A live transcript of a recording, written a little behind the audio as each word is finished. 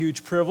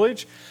huge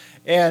privilege.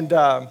 And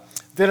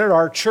then at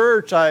our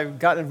church, I've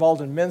gotten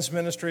involved in men's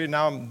ministry.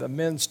 Now I'm the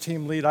men's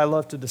team lead. I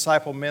love to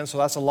disciple men, so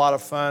that's a lot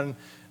of fun,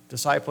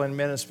 discipling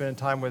men and spending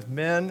time with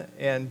men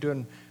and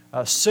doing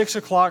 6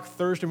 o'clock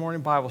Thursday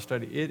morning Bible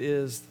study. It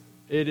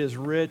is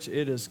rich.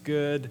 It is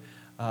good.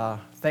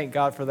 Thank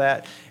God for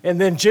that.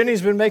 And then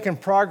Jenny's been making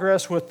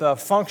progress with the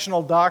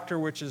functional doctor,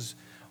 which has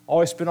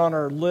always been on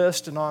her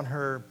list and on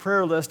her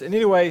prayer list. And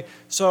anyway,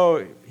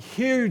 so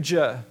huge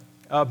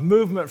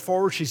movement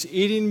forward. She's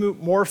eating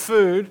more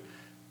food.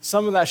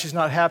 Some of that she's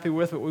not happy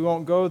with, but we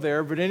won't go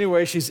there. But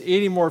anyway, she's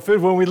eating more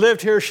food. When we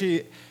lived here,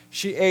 she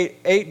ate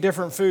 8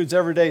 different foods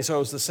every day, so it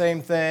was the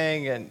same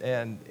thing.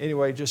 And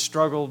anyway, just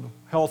struggled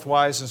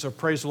health-wise. And so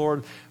praise the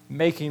Lord,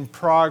 making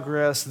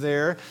progress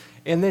there.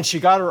 And then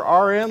she got her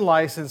RN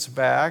license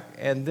back.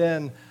 And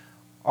then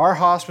our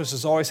hospice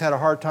has always had a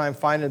hard time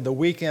finding the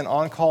weekend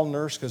on-call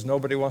nurse because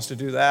nobody wants to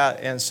do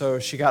that. And so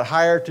she got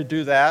hired to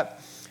do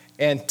that.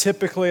 And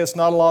typically it's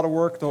not a lot of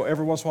work, though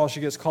every once in a while she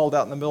gets called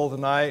out in the middle of the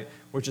night,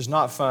 which is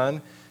not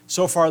fun.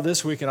 So far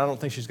this weekend, I don't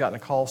think she's gotten a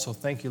call, so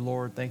thank you,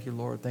 Lord, thank you,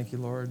 Lord, thank you,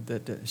 Lord,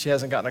 that she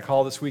hasn't gotten a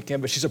call this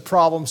weekend. But she's a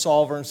problem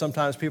solver, and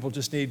sometimes people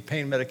just need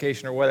pain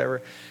medication or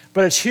whatever.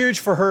 But it's huge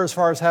for her as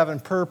far as having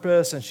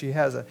purpose, and she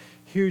has a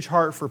huge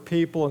heart for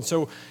people. And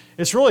so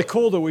it's really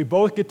cool that we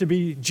both get to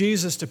be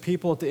Jesus to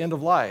people at the end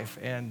of life.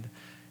 And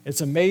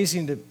it's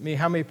amazing to me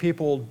how many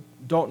people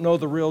don't know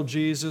the real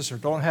Jesus or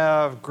don't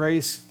have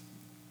grace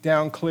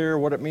down clear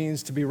what it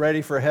means to be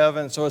ready for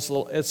heaven. So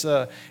it's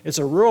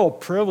a real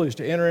privilege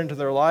to enter into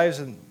their lives,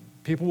 and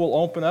people will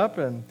open up.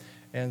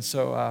 And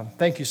so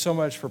thank you so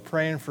much for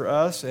praying for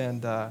us.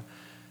 And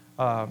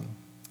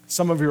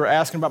some of you are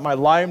asking about my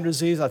Lyme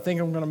disease. I think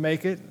I'm going to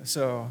make it.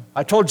 So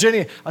I told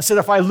Jenny, I said,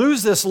 if I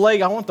lose this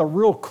leg, I want the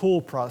real cool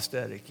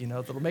prosthetic,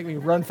 that'll make me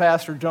run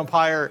faster, jump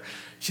higher.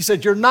 She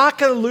said, you're not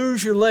going to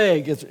lose your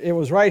leg. It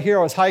was right here.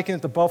 I was hiking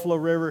at the Buffalo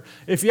River.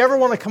 If you ever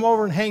want to come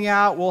over and hang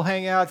out, we'll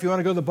hang out. If you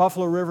want to go to the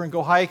Buffalo River and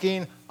go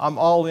hiking, I'm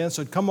all in.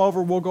 So come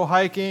over, we'll go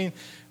hiking.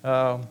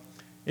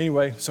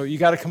 Anyway, so you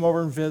got to come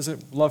over and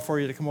visit. Love for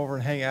you to come over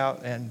and hang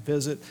out and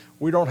visit.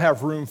 We don't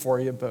have room for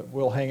you, but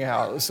we'll hang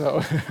out.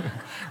 So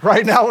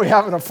right now we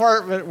have an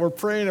apartment. We're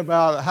praying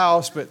about a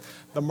house, but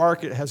the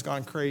market has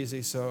gone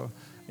crazy. So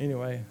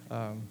anyway,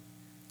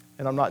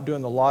 and I'm not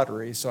doing the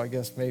lottery, so I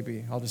guess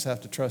maybe I'll just have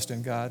to trust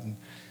in God.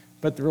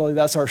 But really,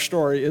 that's our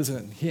story,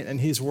 isn't it? And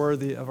He's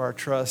worthy of our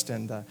trust.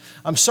 And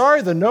I'm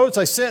sorry, the notes,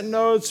 I sent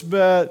notes,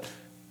 but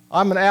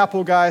I'm an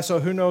Apple guy, so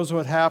who knows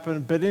what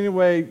happened. But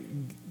anyway,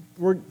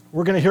 we're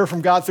going to hear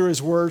from God through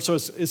His Word, so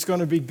it's going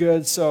to be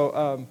good.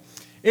 So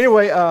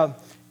anyway,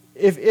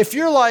 if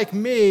you're like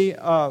me,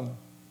 I've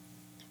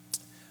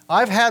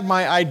had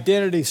my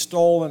identity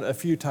stolen a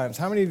few times.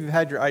 How many of you have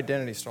had your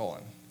identity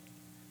stolen?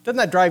 Doesn't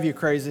that drive you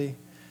crazy?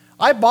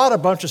 I bought a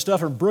bunch of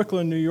stuff in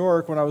Brooklyn, New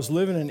York when I was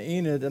living in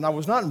Enid, and I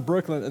was not in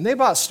Brooklyn, and they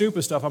bought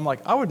stupid stuff. I'm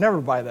like, I would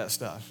never buy that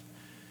stuff.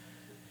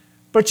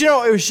 But,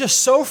 it was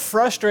just so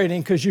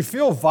frustrating because you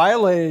feel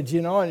violated,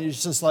 and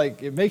it's just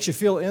like, it makes you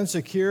feel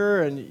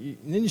insecure, and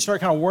then you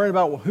start kind of worrying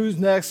about who's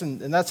next,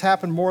 and that's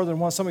happened more than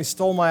once. Somebody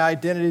stole my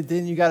identity,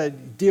 then you got to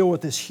deal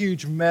with this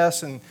huge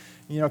mess and,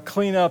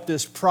 clean up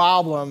this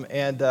problem,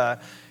 and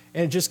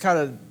it just kind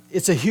of,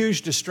 it's a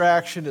huge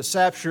distraction. It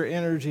saps your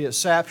energy, it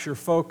saps your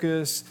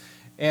focus,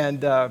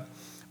 but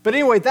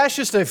anyway, that's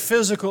just a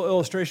physical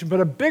illustration, but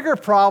a bigger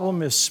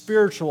problem is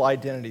spiritual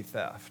identity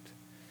theft.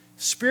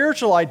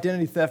 Spiritual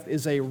identity theft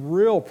is a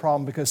real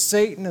problem because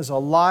Satan is a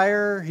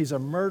liar, he's a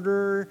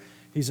murderer,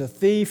 he's a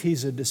thief,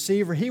 he's a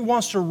deceiver. He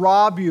wants to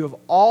rob you of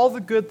all the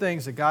good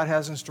things that God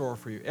has in store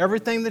for you.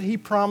 Everything that He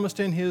promised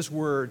in His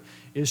Word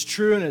is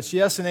true, and it's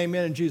yes and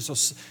amen in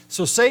Jesus.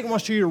 So Satan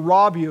wants you to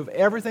rob you of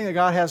everything that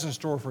God has in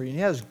store for you. And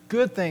He has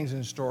good things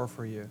in store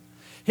for you.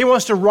 He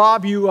wants to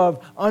rob you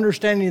of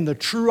understanding the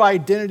true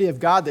identity of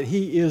God, that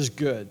He is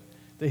good,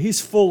 that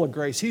He's full of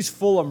grace, He's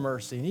full of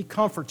mercy, and He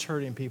comforts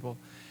hurting people.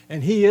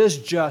 And He is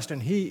just,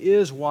 and He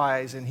is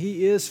wise, and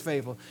He is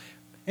faithful.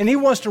 And He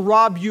wants to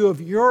rob you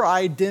of your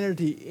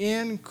identity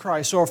in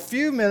Christ. So a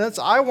few minutes,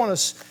 I want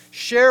to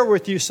share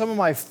with you some of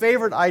my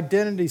favorite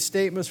identity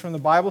statements from the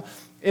Bible.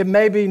 It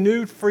may be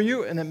new for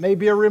you, and it may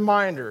be a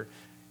reminder.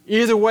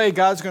 Either way,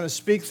 God's going to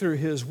speak through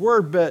His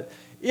Word. But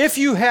if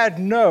you had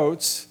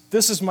notes,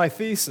 this is my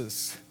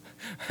thesis.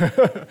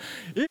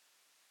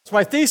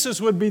 My thesis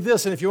would be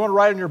this, and if you want to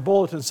write in your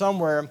bulletin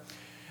somewhere,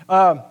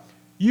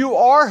 you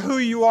are who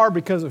you are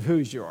because of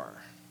whose you are.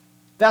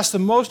 That's the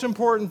most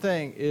important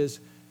thing is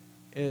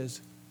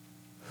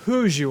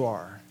whose you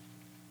are.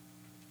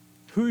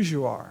 Whose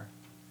you are.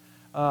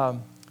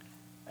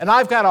 And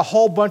I've got a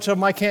whole bunch of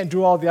them. I can't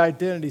do all the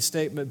identity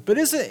statement. But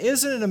isn't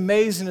it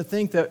amazing to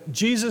think that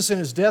Jesus in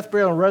His death,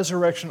 burial, and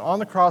resurrection on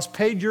the cross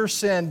paid your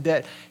sin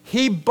debt.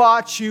 He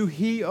bought you.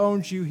 He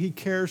owns you. He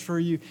cares for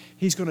you.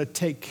 He's going to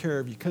take care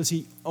of you because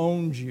He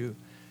owns you.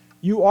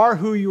 You are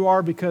who you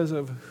are because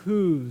of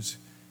whose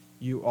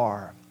you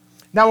are.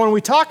 Now, when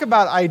we talk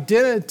about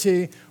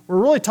identity,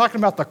 we're really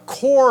talking about the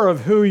core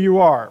of who you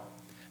are.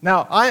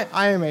 Now,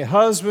 I am a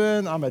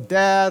husband, I'm a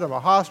dad, I'm a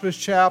hospice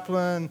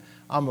chaplain,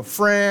 I'm a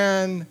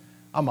friend,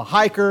 I'm a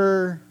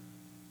hiker,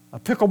 a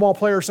pickleball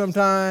player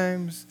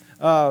sometimes,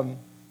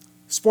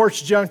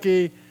 sports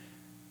junkie.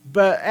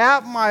 But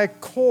at my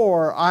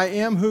core, I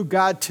am who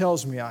God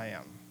tells me I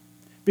am.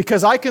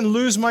 Because I can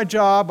lose my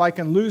job, I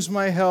can lose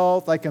my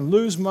health, I can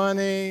lose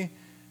money,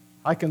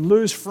 I can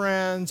lose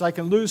friends, I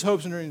can lose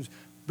hopes and dreams,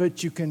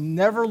 but you can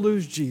never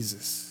lose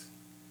Jesus.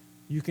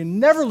 You can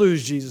never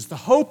lose Jesus, the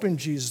hope in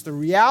Jesus, the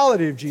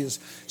reality of Jesus.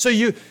 So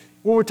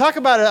when we talk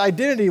about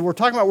identity, we're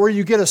talking about where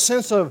you get a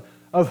sense of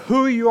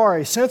who you are,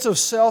 a sense of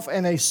self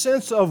and a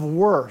sense of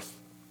worth.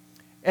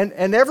 And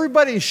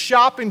everybody's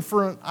shopping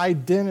for an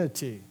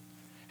identity.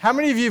 How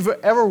many of you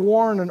have ever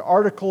worn an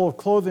article of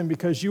clothing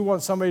because you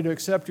want somebody to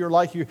accept you or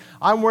like you?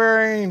 I'm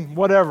wearing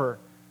whatever.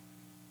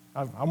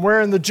 I'm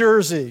wearing the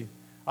jersey.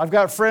 I've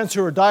got friends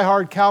who are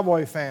diehard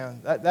Cowboy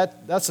fans.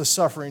 That's a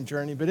suffering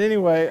journey. But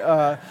anyway,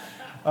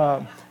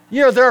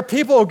 there are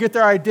people who get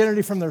their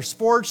identity from their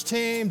sports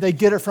team. They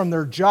get it from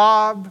their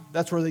job.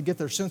 That's where they get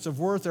their sense of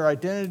worth, their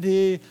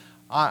identity.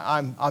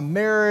 I'm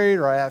married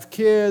or I have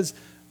kids.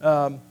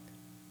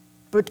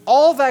 But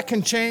all that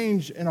can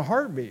change in a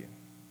heartbeat.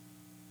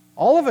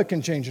 All of it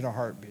can change in a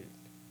heartbeat.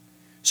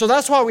 So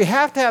that's why we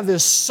have to have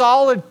this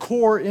solid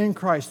core in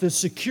Christ, this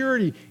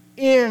security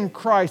in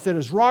Christ that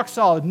is rock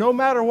solid no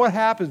matter what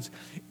happens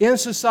in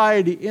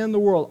society, in the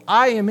world.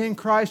 I am in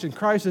Christ and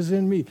Christ is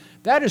in me.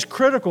 That is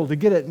critical to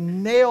get it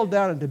nailed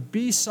down and to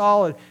be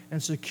solid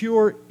and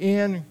secure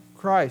in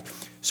Christ.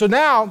 So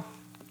now,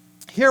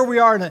 here we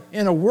are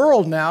in a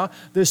world now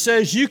that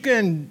says you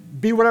can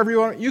be whatever you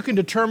want. You can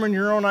determine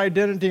your own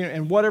identity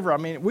and whatever. I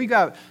mean, we've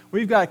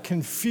got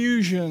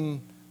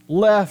confusion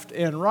left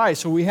and right.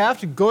 So we have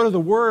to go to the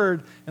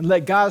Word and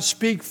let God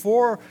speak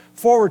forward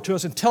to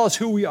us and tell us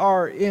who we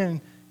are in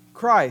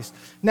Christ.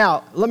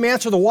 Now, let me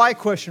answer the why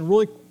question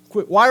really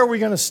quick. Why are we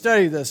going to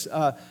study this?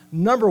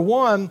 Number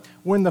one,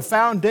 when the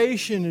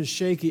foundation is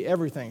shaky,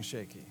 everything's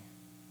shaky.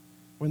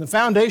 When the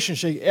foundation is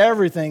shaky,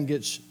 everything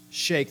gets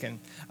shaken.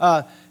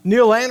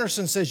 Neil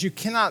Anderson says you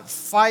cannot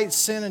fight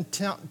sin and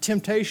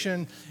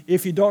temptation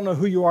if you don't know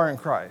who you are in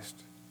Christ.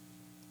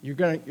 You're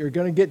going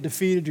to get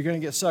defeated. You're going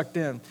to get sucked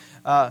in.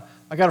 I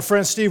got a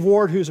friend, Steve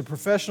Ward, who's a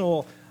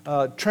professional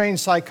trained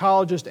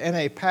psychologist and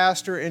a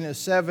pastor in his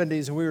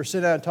 70s, and we were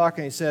sitting down and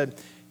talking. He said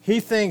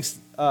he thinks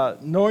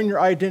knowing your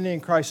identity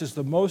in Christ is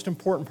the most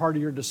important part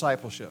of your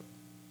discipleship.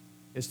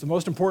 It's the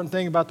most important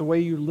thing about the way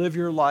you live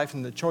your life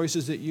and the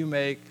choices that you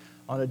make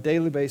on a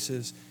daily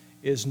basis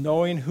is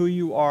knowing who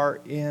you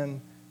are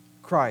in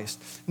Christ.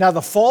 Now,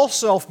 the false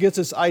self gets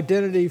its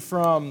identity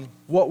from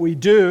what we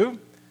do.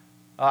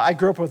 I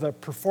grew up with a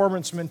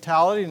performance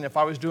mentality, and if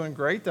I was doing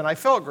great, then I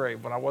felt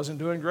great. When I wasn't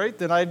doing great,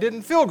 then I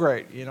didn't feel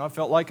great. I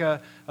felt like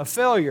a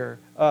failure.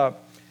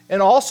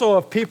 And also,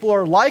 if people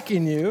are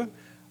liking you,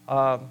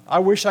 I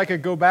wish I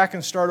could go back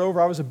and start over.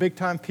 I was a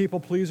big-time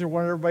people pleaser,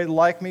 wanted everybody to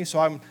like me,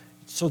 so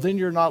then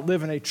you're not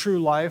living a true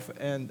life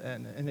and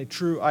a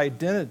true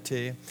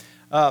identity.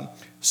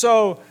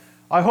 So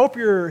I hope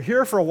you're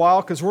here for a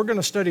while because we're going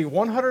to study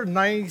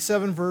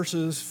 197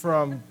 verses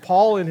from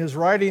Paul in his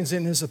writings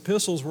in his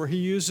epistles where he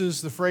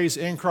uses the phrase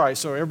in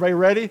Christ. So everybody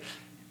ready?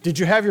 Did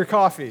you have your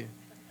coffee?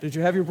 Did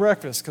you have your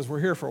breakfast? Because we're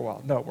here for a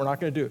while. No, we're not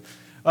going to do it.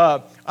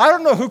 I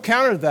don't know who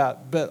counted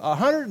that, but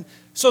 100.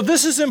 So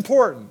this is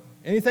important.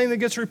 Anything that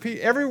gets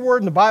repeated, every word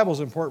in the Bible is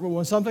important, but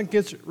when something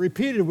gets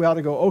repeated, we ought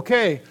to go,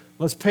 okay,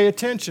 let's pay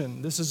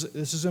attention. This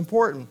is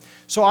important.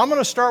 So I'm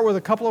going to start with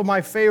a couple of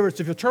my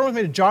favorites. If you'll turn with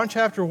me to John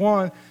chapter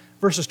 1,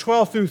 verses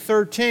 12 through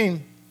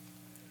 13.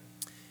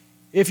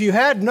 If you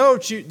had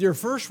notes, your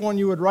first one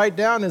you would write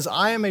down is,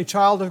 I am a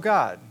child of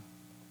God.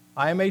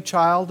 I am a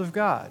child of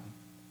God.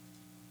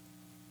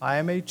 I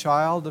am a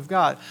child of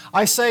God.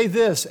 I say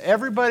this,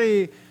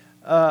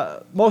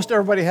 most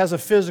everybody has a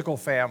physical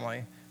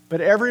family,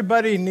 but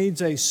everybody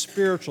needs a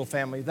spiritual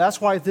family.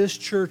 That's why this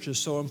church is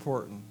so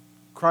important.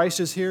 Christ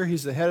is here.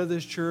 He's the head of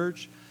this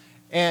church.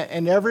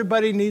 And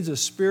everybody needs a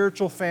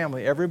spiritual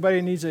family.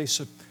 Everybody needs a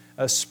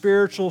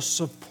spiritual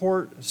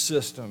support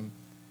system.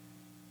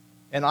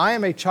 And I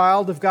am a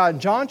child of God. In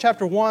John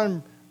chapter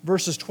 1,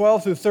 verses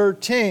 12 through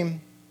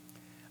 13,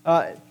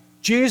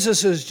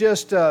 Jesus has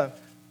just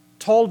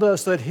told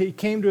us that he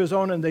came to his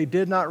own and they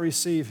did not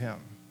receive him.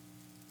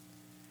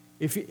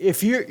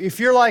 If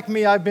you're like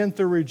me, I've been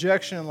through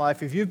rejection in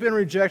life. If you've been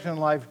rejected in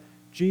life,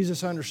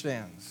 Jesus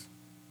understands.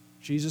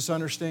 Jesus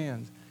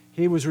understands.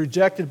 He was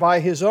rejected by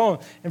his own.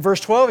 In verse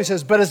 12 he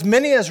says, but as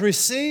many as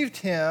received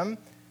him,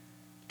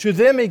 to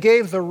them he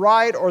gave the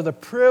right or the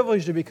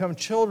privilege to become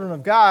children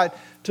of God,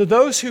 to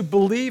those who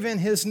believe in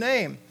his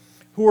name,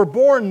 who were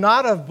born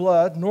not of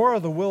blood, nor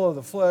of the will of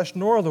the flesh,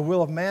 nor of the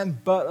will of man,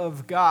 but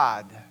of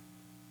God.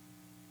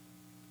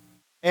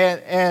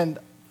 And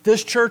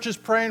this church is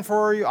praying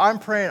for you. I'm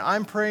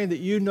praying that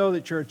you know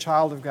that you're a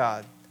child of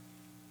God.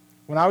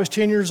 When I was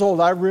 10 years old,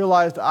 I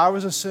realized I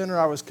was a sinner.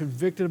 I was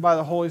convicted by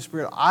the Holy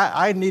Spirit.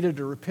 I needed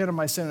to repent of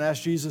my sin and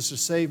ask Jesus to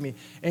save me.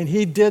 And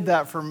he did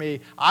that for me.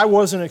 I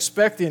wasn't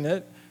expecting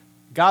it,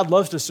 God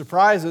loves to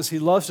surprise us. He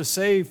loves to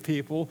save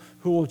people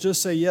who will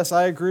just say, yes,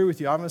 I agree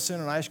with you. I'm a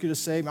sinner and I ask you to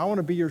save me. I want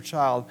to be your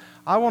child.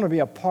 I want to be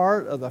a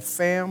part of the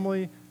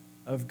family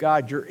of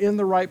God. You're in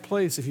the right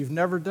place if you've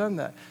never done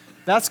that.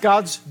 That's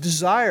God's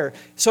desire.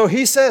 So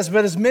he says,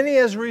 but as many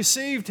as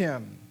received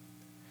him.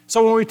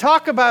 So when we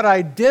talk about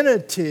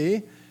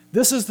identity,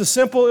 this is the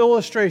simple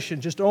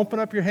illustration. Just open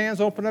up your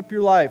hands, open up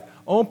your life,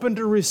 open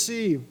to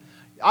receive.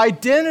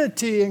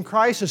 Identity in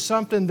Christ is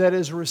something that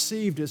is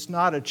received, it's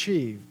not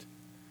achieved.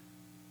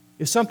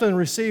 It's something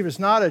received, it's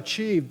not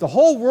achieved. The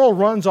whole world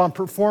runs on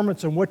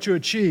performance and what you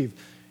achieve.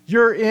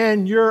 You're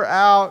in, you're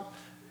out.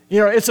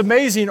 You know, it's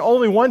amazing.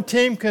 Only one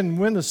team can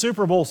win the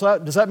Super Bowl. So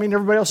does that mean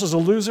everybody else is a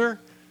loser?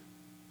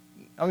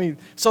 I mean,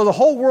 so the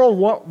whole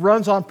world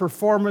runs on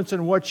performance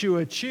and what you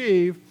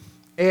achieve.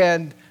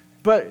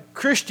 But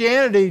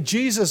Christianity,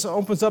 Jesus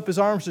opens up his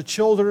arms to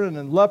children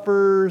and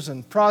lepers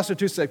and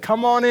prostitutes, said,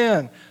 come on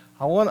in.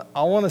 I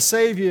want to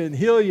save you and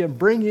heal you and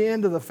bring you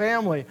into the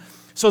family.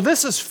 So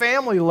this is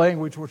family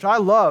language, which I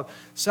love.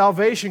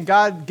 Salvation,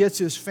 God gets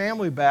his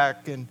family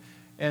back.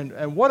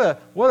 And what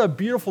a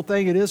beautiful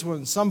thing it is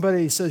when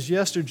somebody says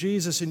yes to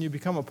Jesus and you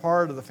become a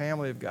part of the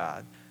family of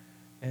God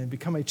and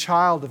become a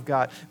child of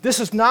God. This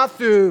is not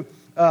through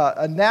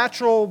a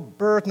natural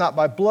birth, not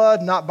by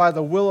blood, not by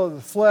the will of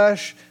the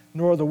flesh,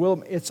 nor the will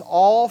of... It's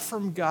all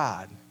from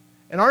God.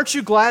 And aren't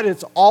you glad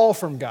it's all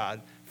from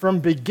God? From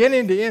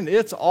beginning to end,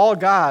 it's all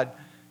God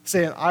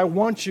saying, I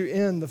want you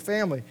in the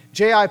family.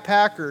 J.I.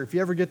 Packer, if you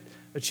ever get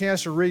a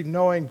chance to read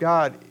Knowing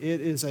God, it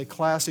is a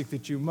classic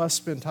that you must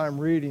spend time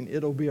reading.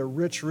 It'll be a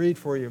rich read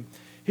for you.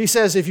 He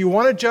says, if you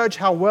want to judge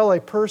how well a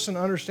person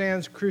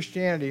understands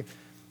Christianity,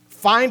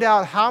 find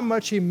out how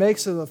much he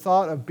makes of the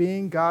thought of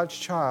being God's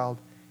child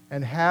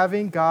and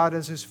having God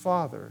as his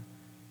father.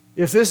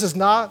 If this is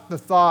not the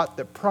thought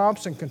that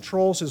prompts and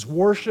controls his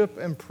worship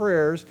and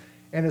prayers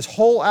and his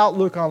whole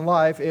outlook on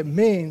life, it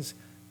means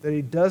that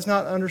he does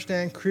not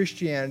understand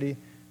Christianity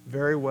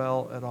very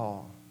well at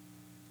all.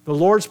 The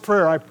Lord's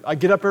Prayer, I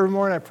get up every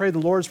morning, I pray the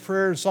Lord's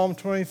Prayer in Psalm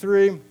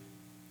 23,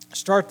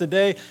 start the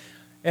day,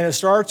 and it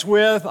starts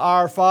with,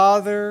 Our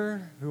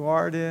Father who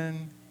art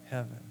in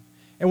heaven.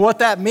 And what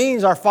that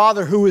means, our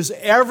Father who is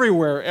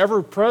everywhere,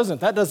 ever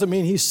present, that doesn't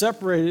mean he's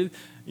separated,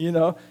 you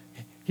know.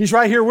 He's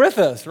right here with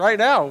us right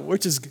now,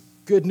 which is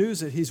good news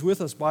that he's with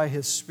us by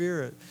his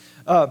Spirit.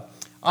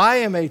 I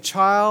am a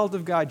child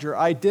of God. Your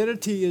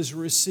identity is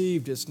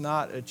received, it's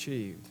not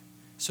achieved.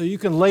 So you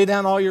can lay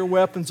down all your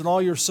weapons and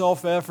all your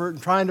self-effort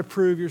and trying to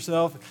prove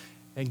yourself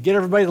and get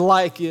everybody to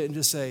like you and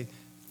just say,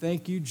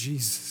 thank you,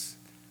 Jesus.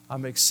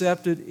 I'm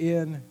accepted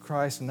in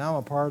Christ and now I'm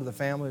a part of the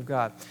family of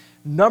God.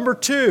 Number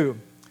 2,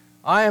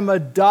 I am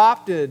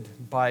adopted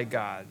by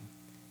God.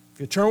 If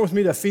you turn with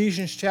me to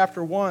Ephesians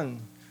chapter 1,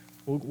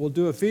 we'll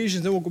do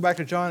Ephesians, then we'll go back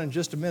to John in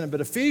just a minute.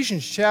 But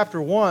Ephesians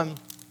chapter 1,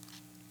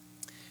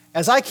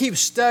 as I keep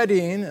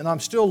studying and I'm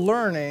still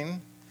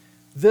learning,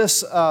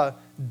 this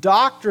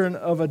doctrine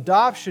of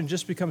adoption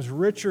just becomes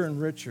richer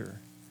and richer.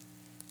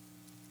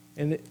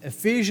 In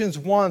Ephesians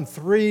 1,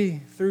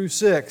 3 through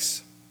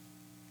 6,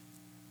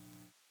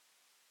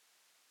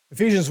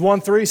 Ephesians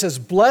 1:3 says,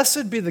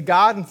 Blessed be the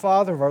God and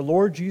Father of our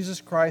Lord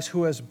Jesus Christ,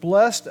 who has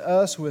blessed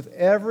us with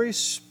every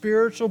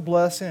spiritual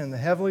blessing in the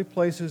heavenly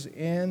places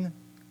in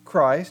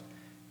Christ,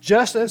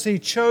 just as he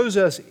chose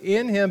us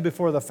in him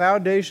before the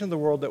foundation of the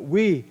world, that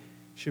we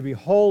should be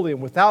holy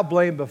and without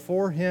blame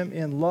before him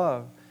in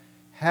love,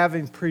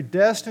 having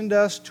predestined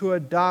us to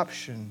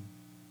adoption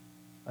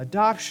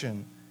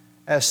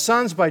as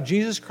sons by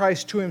Jesus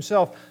Christ to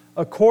himself,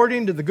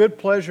 according to the good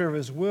pleasure of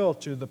his will,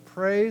 to the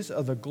praise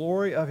of the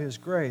glory of his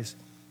grace,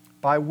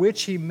 by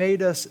which he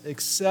made us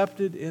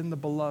accepted in the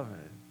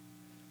beloved.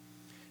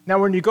 Now,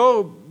 when you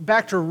go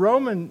back to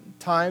Roman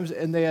times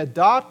and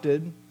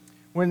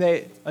when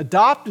they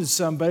adopted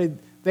somebody,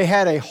 they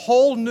had a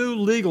whole new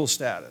legal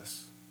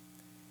status,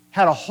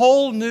 had a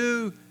whole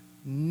new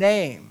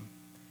name,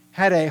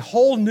 had a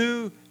whole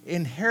new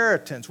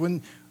inheritance.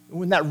 When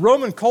that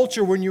Roman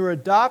culture, when you were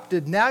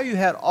adopted, now you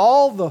had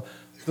all the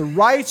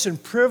rights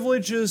and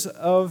privileges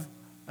of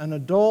an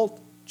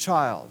adult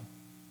child.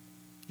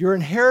 Your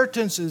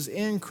inheritance is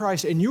in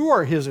Christ, and you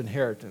are his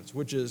inheritance,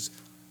 which is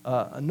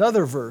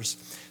another verse.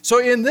 So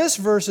in this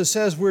verse it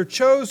says we're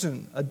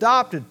chosen,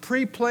 adopted,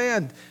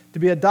 pre-planned to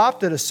be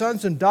adopted as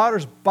sons and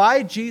daughters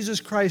by Jesus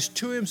Christ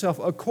to himself,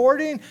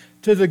 according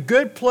to the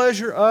good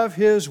pleasure of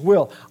his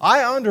will.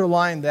 I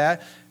underline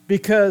that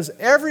because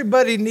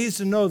everybody needs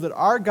to know that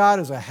our God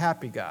is a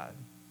happy God.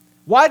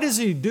 Why does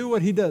he do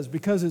what he does?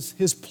 Because it's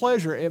his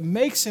pleasure. It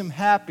makes him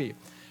happy.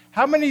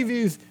 How many of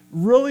you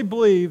really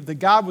believe that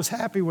God was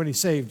happy when he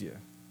saved you?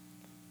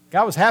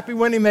 God was happy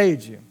when he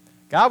made you.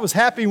 God was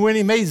happy when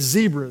he made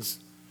zebras.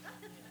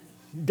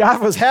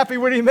 God was happy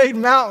when he made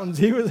mountains.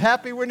 He was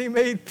happy when he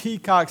made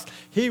peacocks.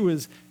 He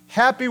was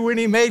happy when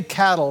he made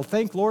cattle.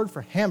 Thank Lord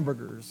for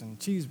hamburgers and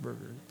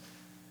cheeseburgers.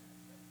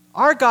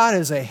 Our God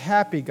is a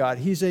happy God.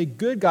 He's a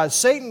good God.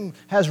 Satan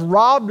has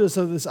robbed us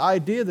of this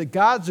idea that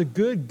God's a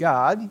good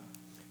God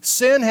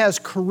Sin has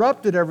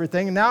corrupted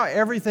everything, and now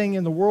everything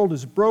in the world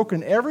is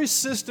broken. Every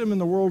system in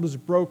the world is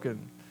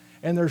broken.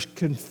 And there's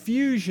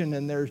confusion,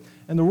 and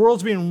the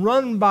world's being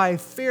run by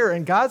fear.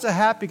 And God's a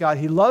happy God.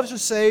 He loves to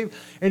save,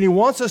 and He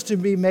wants us to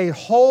be made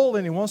whole,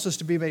 and He wants us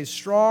to be made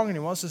strong, and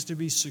He wants us to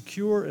be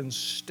secure and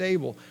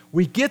stable.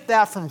 We get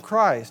that from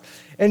Christ.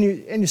 And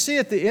you see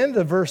at the end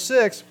of verse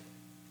 6,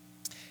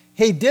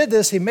 He did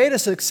this. He made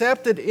us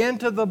accepted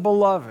into the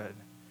beloved.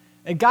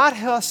 And God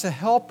has to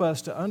help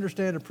us to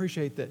understand and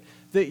appreciate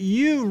that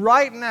you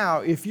right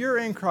now, if you're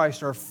in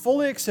Christ, are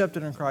fully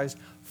accepted in Christ,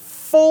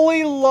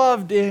 fully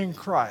loved in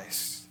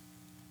Christ.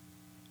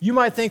 You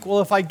might think,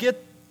 well, if I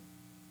get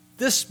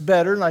this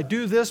better and I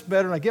do this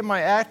better and I get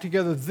my act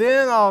together,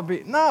 then I'll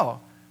be... No,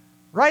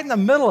 right in the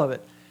middle of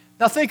it.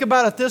 Now think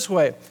about it this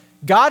way.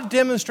 God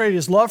demonstrated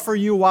His love for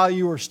you while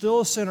you were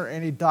still a sinner,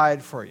 and He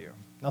died for you.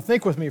 Now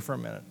think with me for a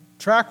minute.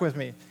 Track with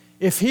me.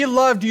 If He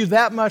loved you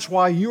that much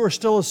while you were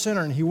still a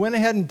sinner, and He went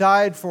ahead and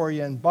died for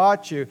you and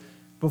bought you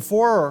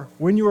before,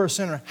 when you were a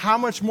sinner, how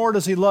much more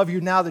does He love you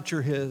now that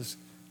you're His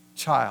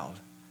child?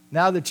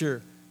 Now that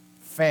you're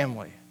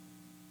family?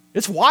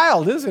 It's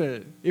wild, isn't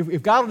it?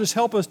 If God will just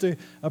help us to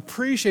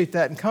appreciate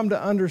that and come to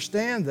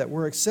understand that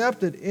we're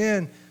accepted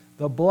in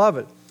the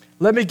beloved.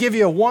 Let me give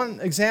you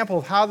one example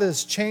of how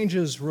this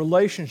changes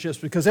relationships,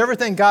 because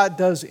everything God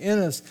does in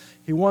us,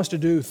 He wants to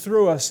do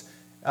through us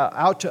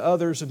out to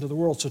others and to the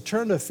world. So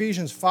turn to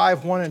Ephesians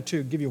 5, 1 and 2.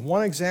 I'll give you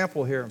one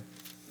example here.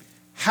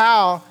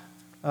 How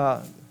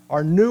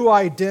our new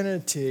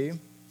identity,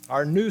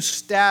 our new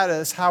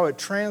status, how it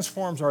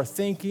transforms our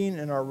thinking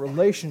and our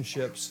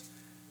relationships.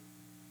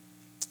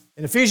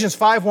 In Ephesians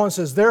 5:1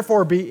 says,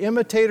 therefore be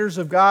imitators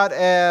of God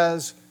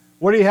as,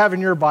 what do you have in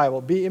your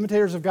Bible? Be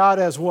imitators of God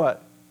as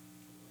what?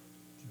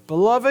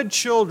 Beloved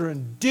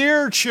children,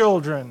 dear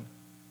children.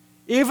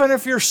 Even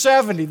if you're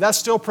 70, that's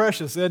still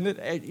precious, isn't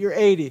it? You're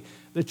 80,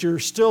 that you're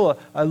still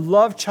a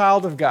loved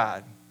child of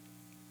God.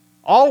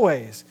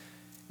 Always.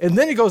 And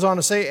then he goes on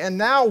to say, and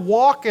now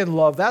walk in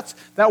love.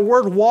 That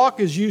word walk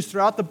is used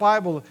throughout the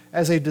Bible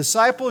as a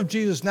disciple of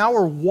Jesus. Now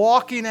we're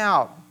walking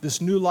out this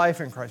new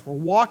life in Christ. We're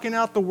walking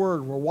out the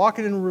Word. We're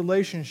walking in a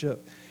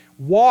relationship.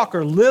 Walk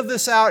or live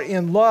this out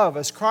in love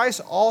as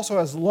Christ also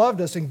has loved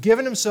us and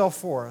given Himself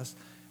for us,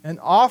 an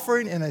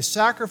offering and a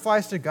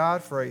sacrifice to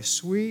God for a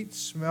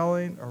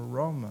sweet-smelling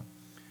aroma.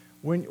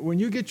 When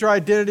you get your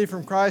identity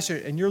from Christ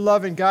and you're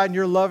loving God and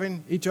you're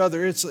loving each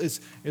other,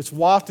 it's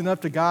wafting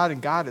up to God,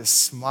 and God is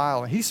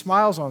smiling. He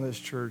smiles on this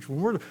church.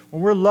 When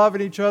we're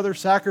loving each other,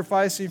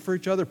 sacrificing for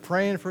each other,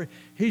 praying for,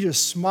 He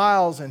just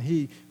smiles and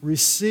He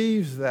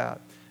receives that.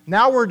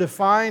 Now we're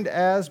defined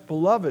as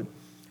beloved.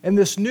 And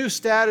this new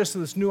status,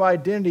 this new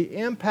identity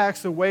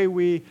impacts the way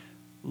we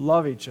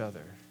love each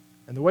other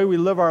and the way we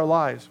live our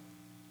lives.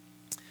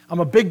 I'm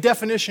a big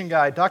definition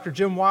guy. Dr.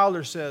 Jim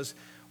Wilder says,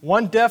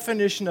 one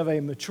definition of a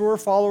mature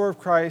follower of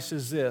Christ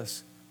is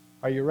this.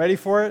 Are you ready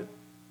for it?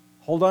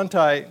 Hold on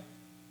tight.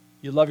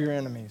 You love your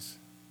enemies.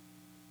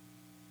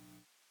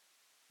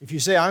 If you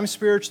say, I'm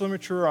spiritually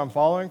mature, I'm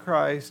following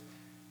Christ,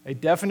 a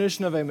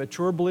definition of a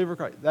mature believer of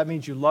Christ, that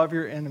means you love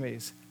your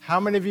enemies. How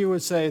many of you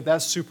would say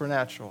that's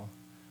supernatural?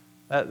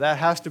 That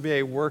has to be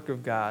a work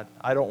of God.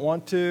 I don't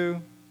want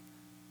to.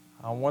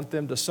 I want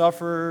them to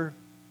suffer.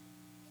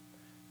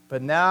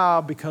 But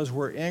now, because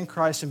we're in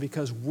Christ and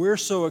because we're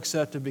so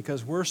accepted,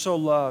 because we're so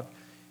loved,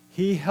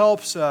 He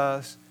helps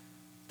us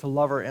to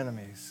love our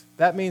enemies.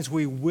 That means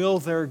we will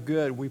their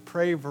good. We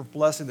pray for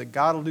blessing, that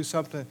God will do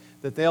something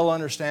that they'll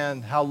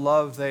understand how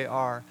loved they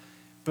are.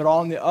 But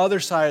on the other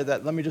side of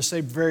that, let me just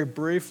say very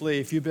briefly,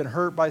 if you've been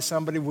hurt by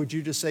somebody, would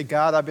you just say,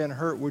 God, I've been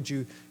hurt. Would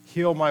you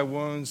heal my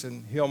wounds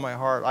and heal my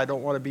heart? I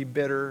don't want to be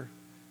bitter.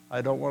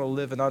 I don't want to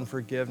live in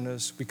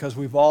unforgiveness, because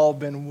we've all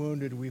been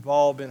wounded. We've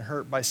all been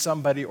hurt by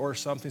somebody or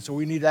something. So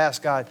we need to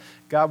ask God,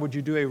 God, would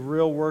you do a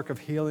real work of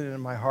healing in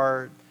my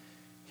heart?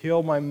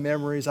 Heal my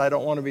memories. I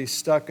don't want to be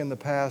stuck in the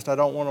past. I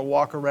don't want to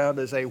walk around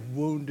as a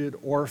wounded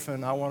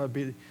orphan. I want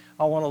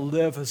to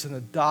live as an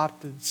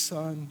adopted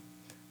son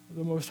of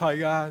the Most High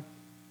God.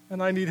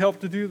 And I need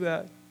help to do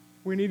that.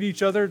 We need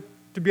each other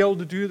to be able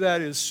to do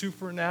that. Is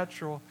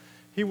supernatural.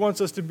 He wants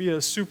us to be a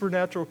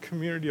supernatural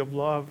community of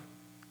love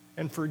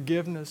and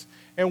forgiveness.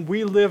 And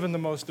we live in the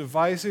most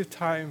divisive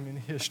time in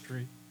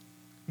history.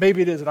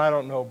 Maybe it isn't, I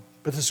don't know,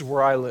 but this is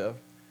where I live.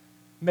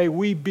 May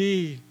we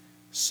be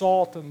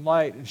salt and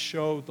light and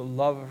show the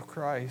love of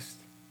Christ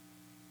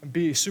and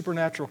be a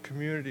supernatural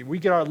community. We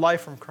get our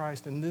life from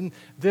Christ, and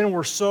then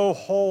we're so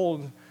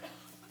whole.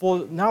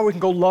 Well, now we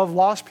can go love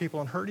lost people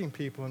and hurting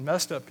people and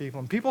messed up people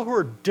and people who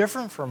are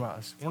different from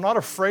us. We're not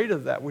afraid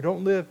of that. We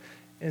don't live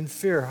in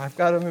fear. I've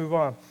got to move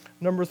on.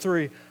 Number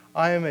 3,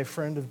 I am a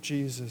friend of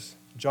Jesus.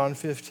 John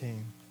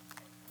 15.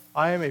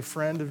 I am a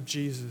friend of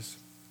Jesus.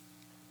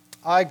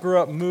 I grew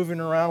up moving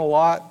around a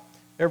lot,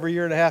 every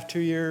year and a half, 2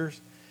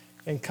 years,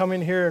 and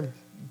coming here and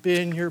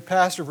being your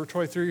pastor for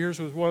 23 years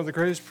was one of the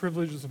greatest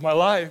privileges of my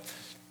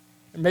life.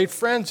 I made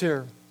friends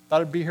here.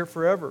 Thought I'd be here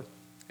forever.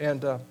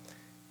 And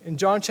in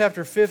John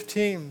chapter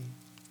 15,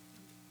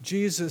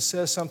 Jesus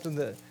says something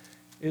that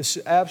is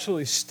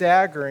absolutely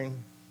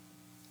staggering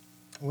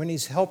when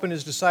he's helping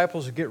his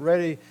disciples to get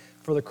ready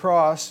for the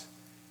cross.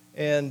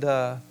 And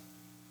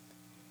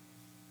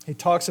he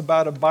talks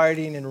about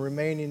abiding and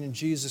remaining in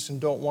Jesus and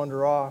don't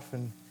wander off.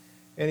 And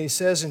he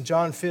says in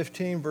John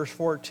 15, verse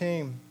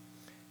 14,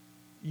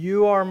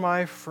 "You are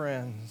my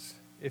friends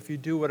if you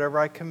do whatever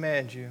I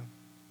command you.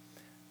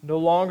 No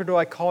longer do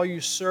I call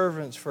you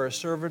servants, for a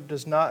servant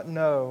does not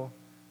know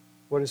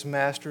what his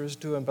master is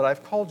doing, but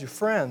I've called you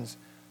friends.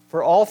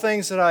 For all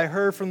things that I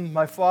heard from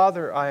my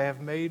Father I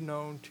have made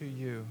known to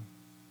you."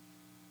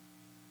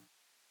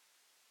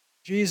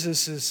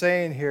 Jesus is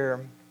saying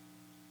here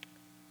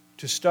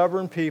to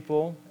stubborn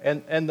people,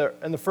 and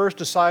the first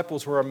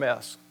disciples were a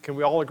mess. Can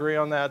we all agree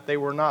on that? They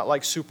were not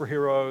like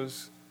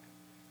superheroes.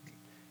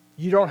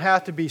 You don't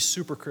have to be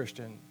super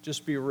Christian.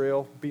 Just be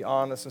real, be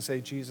honest, and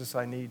say, "Jesus,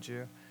 I need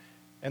you."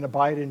 And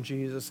abide in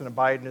Jesus, and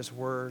abide in His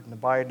Word, and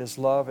abide in His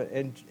love.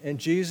 And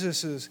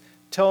Jesus is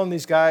telling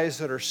these guys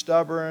that are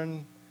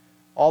stubborn,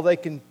 all they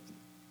can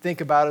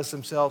think about is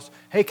themselves.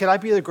 "Hey, can I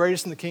be the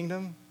greatest in the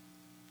kingdom?"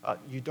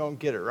 You don't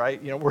get it,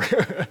 right?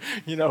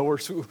 We're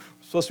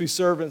supposed to be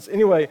servants.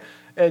 Anyway,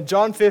 and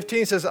John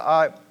 15 says,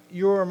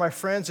 "You are my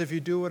friends if you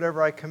do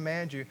whatever I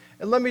command you."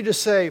 And let me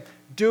just say,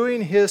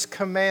 doing His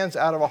commands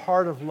out of a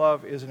heart of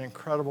love is an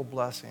incredible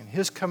blessing.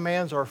 His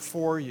commands are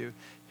for you.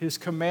 His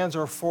commands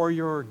are for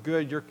your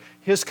good.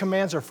 His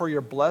commands are for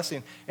your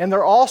blessing. And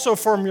they're also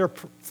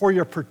for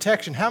your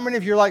protection. How many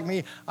of you are like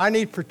me? I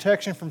need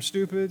protection from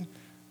stupid.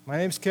 My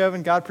name's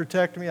Kevin. God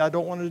protect me. I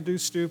don't want to do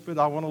stupid.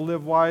 I want to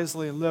live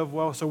wisely and live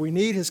well. So we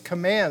need His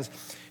commands.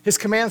 His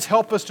commands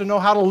help us to know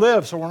how to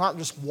live, so we're not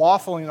just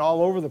waffling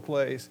all over the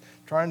place,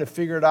 trying to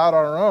figure it out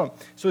on our own.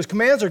 So His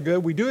commands are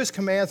good. We do His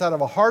commands out of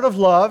a heart of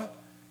love.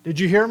 Did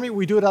you hear me?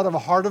 We do it out of a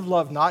heart of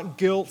love, not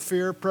guilt,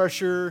 fear,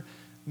 pressure,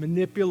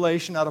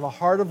 manipulation. Out of a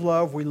heart of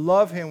love. We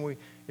love Him.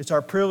 It's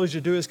our privilege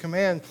to do His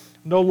command.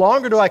 "No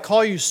longer do I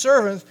call you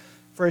servants,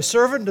 for a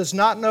servant does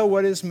not know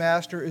what his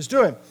master is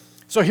doing."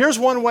 So here's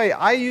one way.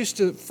 I used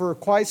to, for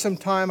quite some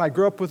time, I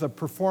grew up with a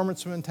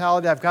performance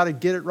mentality. I've got to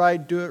get it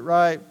right, do it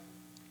right.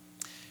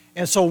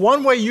 And so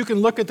one way you can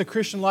look at the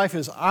Christian life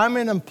is, I'm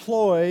an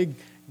employee,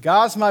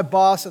 God's my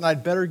boss, and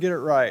I'd better get it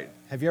right.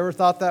 Have you ever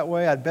thought that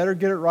way? I'd better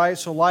get it right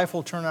so life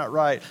will turn out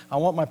right. I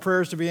want my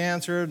prayers to be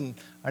answered, and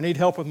I need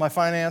help with my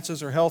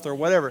finances or health or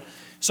whatever.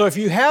 So if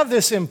you have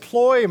this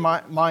employee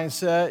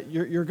mindset,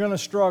 you're going to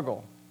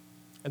struggle.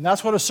 And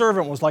that's what a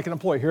servant was, like an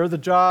employee. Here are the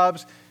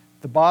jobs.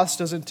 The boss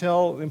doesn't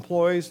tell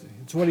employees.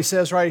 It's what he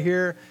says right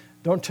here.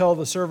 Don't tell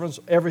the servants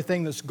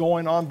everything that's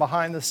going on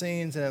behind the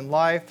scenes and in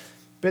life.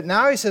 But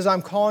now he says,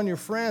 I'm calling you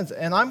friends,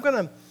 and I'm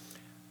going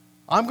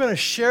to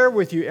share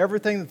with you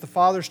everything that the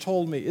Father's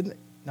told me.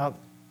 Now,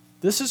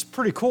 this is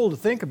pretty cool to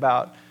think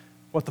about.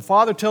 What the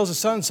Father tells the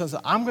Son says,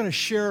 I'm going to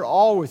share it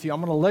all with you. I'm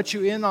going to let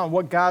you in on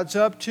what God's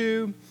up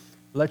to,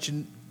 let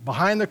you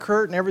behind the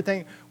curtain,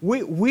 everything.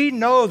 We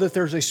know that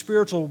there's a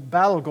spiritual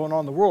battle going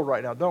on in the world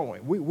right now, don't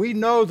we? We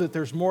know that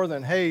there's more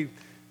than, hey,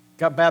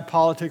 got bad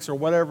politics or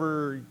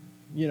whatever.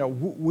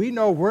 We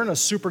know we're in a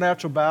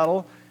supernatural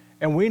battle,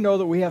 and we know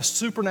that we have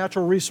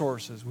supernatural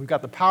resources. We've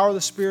got the power of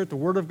the Spirit, the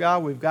Word of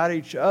God. We've got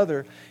each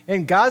other.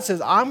 And God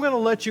says, I'm going to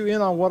let you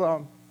in on what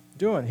I'm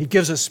doing. He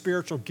gives us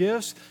spiritual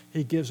gifts.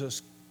 He gives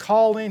us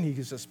calling. He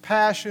gives us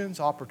passions,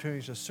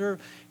 opportunities to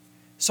serve.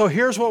 So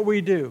here's what we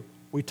do.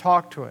 We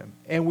talk to Him,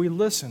 and we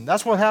listen.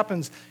 That's what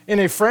happens. In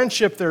a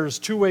friendship, there's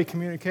two-way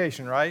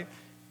communication, right?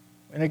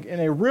 In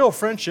a real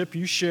friendship,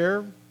 you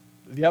share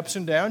the ups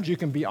and downs. You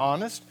can be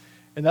honest.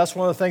 And that's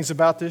one of the things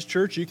about this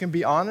church. You can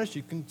be honest.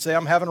 You can say,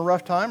 I'm having a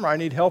rough time, or I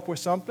need help with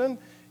something.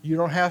 You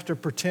don't have to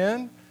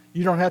pretend.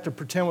 You don't have to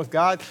pretend with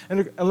God.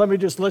 And let me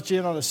just let you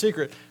in on a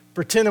secret.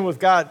 Pretending with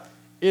God,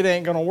 it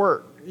ain't going to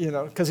work,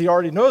 because He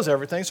already knows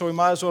everything. So we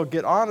might as well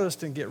get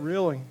honest and get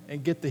real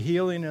and get the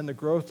healing and the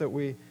growth that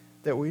we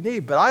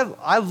need. But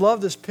I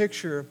love this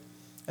picture,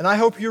 and I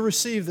hope you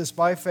receive this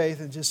by faith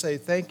and just say,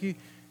 thank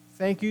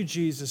you,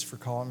 Jesus, for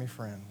calling me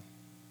friend.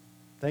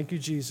 Thank you,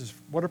 Jesus.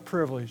 What a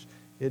privilege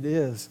it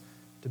is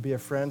to be a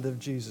friend of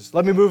Jesus.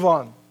 Let me move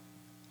on.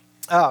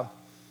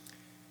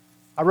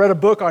 I read a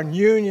book on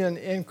union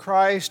in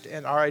Christ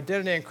and our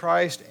identity in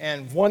Christ,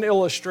 and one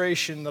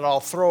illustration that I'll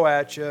throw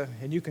at you,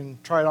 and you can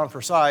try it on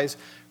for size.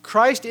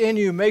 Christ in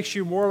you makes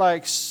you more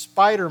like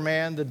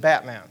Spider-Man than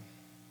Batman.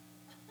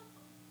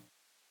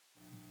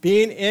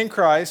 Being in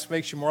Christ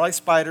makes you more like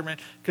Spider-Man,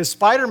 because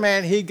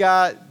Spider-Man, he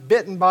got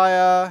bitten by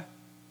a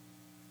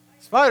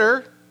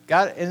spider,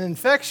 got an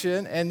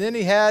infection, and then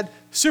he had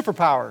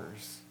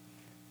superpowers,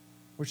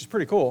 which is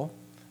pretty cool,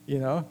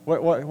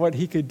 what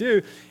he could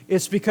do.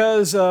 It's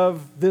because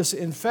of this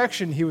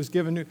infection he was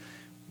given.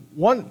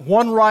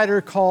 One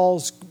writer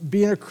calls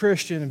being a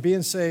Christian and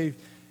being saved,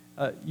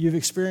 you've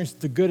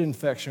experienced the good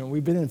infection.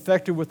 We've been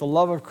infected with the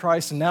love of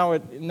Christ, and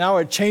now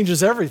it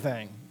changes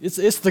everything.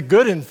 It's the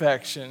good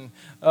infection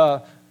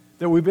that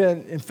we've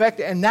been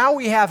infected, and now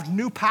we have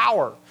new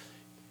power.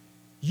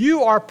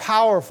 You are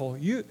powerful.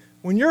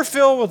 When you're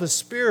filled with the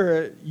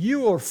Spirit,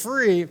 you are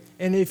free,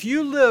 and if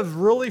you live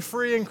really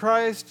free in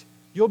Christ,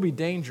 you'll be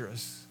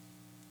dangerous.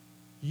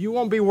 You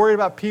won't be worried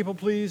about people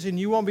pleasing.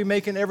 You won't be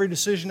making every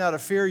decision out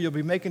of fear. You'll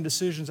be making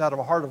decisions out of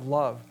a heart of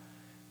love,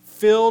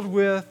 filled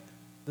with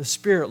the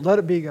Spirit. Let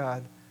it be,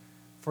 God,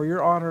 for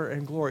your honor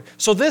and glory.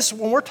 So this,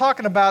 when we're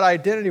talking about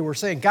identity, we're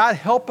saying, God,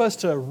 help us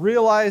to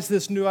realize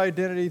this new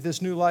identity,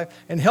 this new life,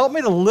 and help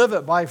me to live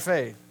it by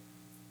faith.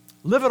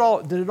 Live it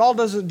all, that it all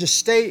doesn't just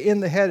stay in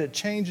the head. It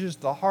changes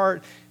the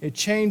heart. It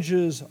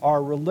changes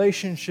our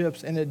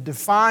relationships, and it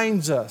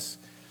defines us.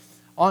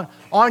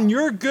 On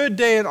your good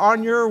day and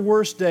on your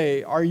worst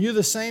day, are you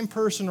the same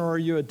person or are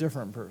you a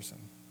different person?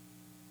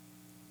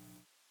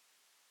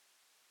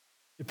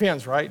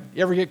 Depends, right?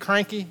 You ever get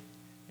cranky?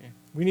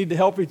 We need to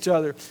help each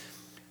other.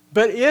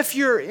 But if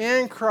you're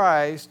in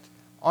Christ,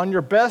 on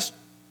your best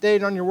day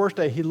and on your worst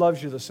day, He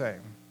loves you the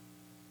same.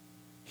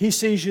 He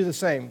sees you the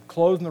same,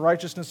 clothed in the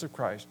righteousness of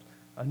Christ,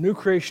 a new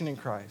creation in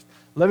Christ.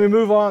 Let me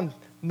move on.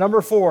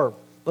 Number 4,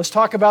 let's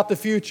talk about the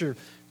future,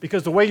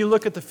 because the way you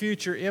look at the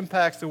future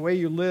impacts the way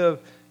you live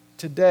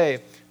today.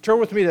 Turn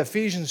with me to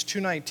Ephesians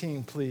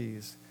 2:19,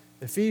 please.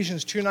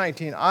 Ephesians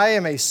 2:19. I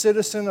am a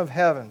citizen of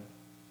heaven.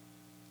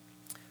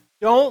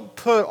 Don't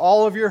put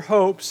all of your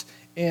hopes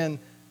in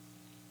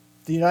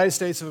the United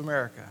States of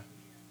America.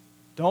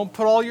 Don't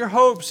put all your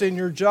hopes in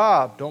your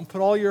job. Don't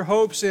put all your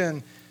hopes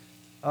in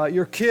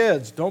your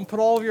kids. Don't put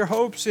all of your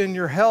hopes in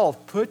your health.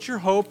 Put your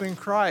hope in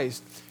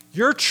Christ.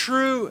 Your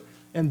true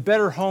and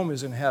better home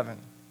is in heaven.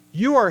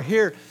 You are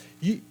here.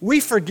 We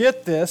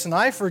forget this, and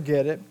I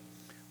forget it.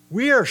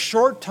 We are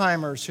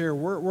short-timers here.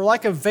 We're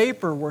like a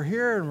vapor. We're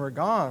here and we're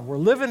gone. We're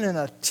living in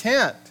a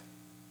tent.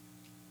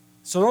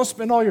 So don't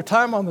spend all your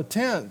time on the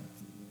tent.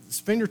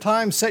 Spend your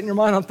time setting your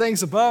mind on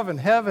things above in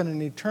heaven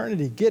and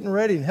eternity, getting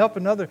ready and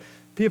helping other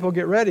people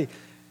get ready.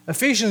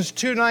 Ephesians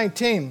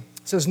 2:19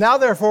 says, now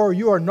therefore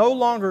you are no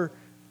longer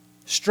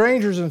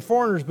strangers and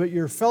foreigners, but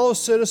you're fellow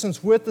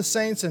citizens with the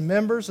saints and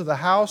members of the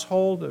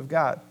household of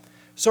God.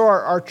 So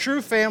our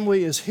true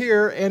family is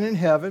here and in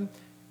heaven.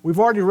 We've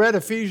already read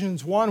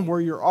Ephesians 1 where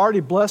you're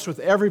already blessed with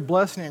every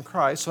blessing in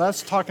Christ. So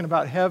that's talking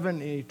about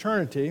heaven and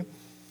eternity.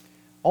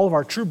 All of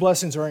our true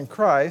blessings are in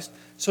Christ.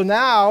 So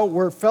now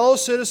we're fellow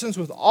citizens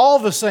with all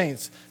the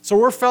saints. So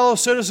we're fellow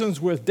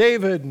citizens with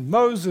David and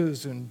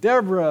Moses and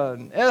Deborah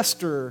and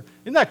Esther.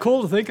 Isn't that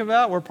cool to think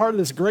about? We're part of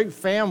this great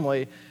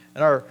family.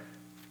 And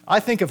I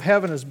think of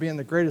heaven as being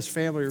the greatest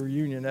family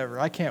reunion ever.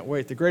 I can't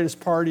wait. The greatest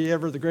party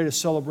ever, the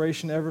greatest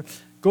celebration ever.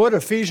 Go to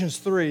Ephesians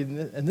 3,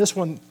 and this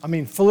one,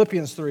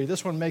 Philippians 3.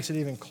 This one makes it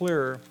even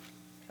clearer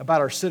about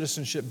our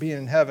citizenship being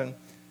in heaven.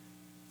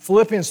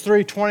 Philippians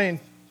 3, 20 and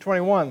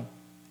 21.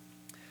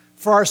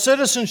 For our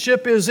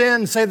citizenship is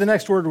in, say the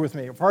next word with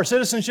me. For our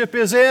citizenship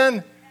is in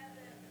heaven.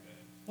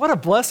 What a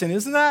blessing,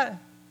 isn't that?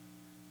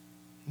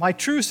 My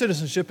true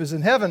citizenship is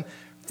in heaven,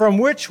 from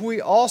which we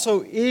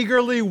also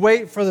eagerly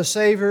wait for the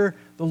Savior,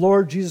 the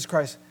Lord Jesus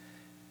Christ.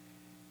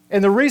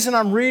 And the reason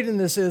I'm reading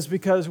this is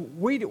because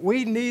we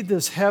need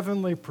this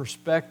heavenly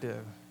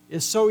perspective.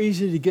 It's so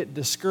easy to get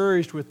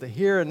discouraged with the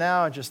here and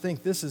now and just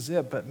think this is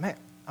it. But man,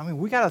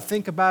 we got to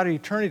think about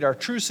eternity, our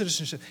true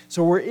citizenship.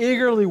 So we're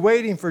eagerly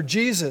waiting for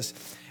Jesus.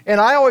 And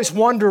I always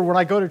wonder when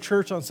I go to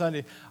church on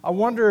Sunday, I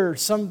wonder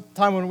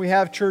sometime when we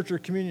have church or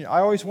communion, I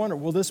always wonder,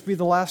 will this be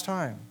the last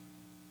time?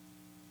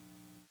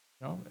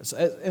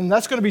 And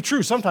that's going to be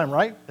true sometime,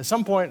 right? At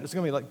some point, it's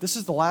going to be like, this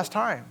is the last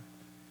time.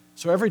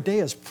 So every day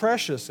is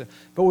precious.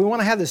 But we want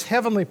to have this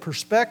heavenly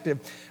perspective.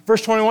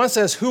 Verse 21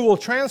 says, who will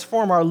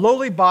transform our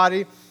lowly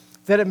body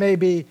that it may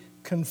be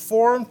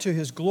conformed to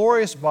His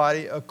glorious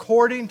body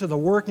according to the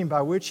working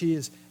by which He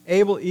is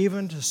able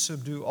even to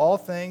subdue all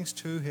things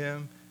to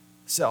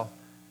Himself.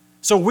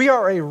 So we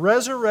are a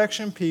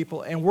resurrection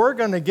people, and we're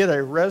going to get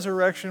a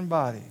resurrection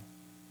body.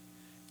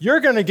 You're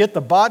going to get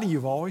the body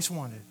you've always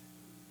wanted.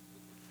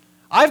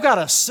 I've got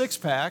a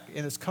six-pack,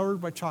 and it's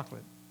covered by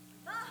chocolate.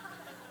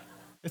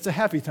 It's a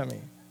happy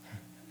tummy.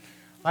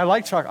 I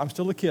like chocolate. I'm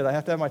still a kid. I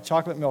have to have my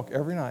chocolate milk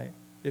every night.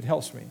 It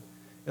helps me.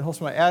 It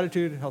helps my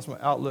attitude. It helps my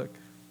outlook.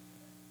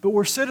 But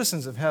we're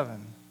citizens of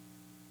heaven,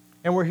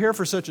 and we're here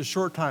for such a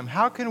short time.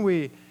 How can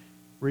we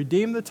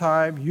redeem the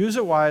time, use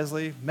it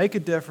wisely, make a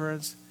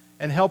difference,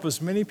 and help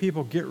as many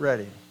people get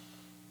ready?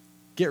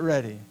 Get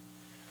ready.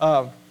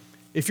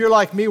 If you're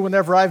like me,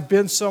 whenever I've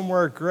been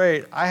somewhere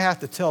great, I have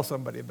to tell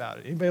somebody about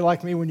it. Anybody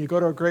like me, when you go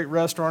to a great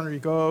restaurant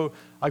or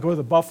I go to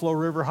the Buffalo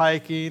River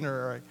hiking,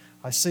 or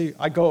I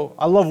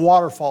love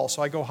waterfalls,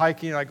 so I go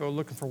hiking, I go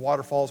looking for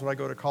waterfalls when I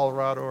go to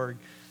Colorado or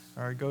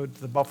I go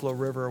to the Buffalo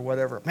River or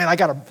whatever. Man,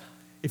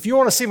 if you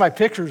want to see my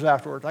pictures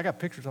afterwards, I got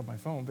pictures on my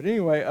phone. But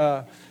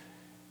anyway,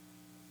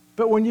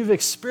 but when you've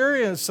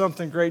experienced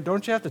something great,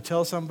 don't you have to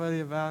tell somebody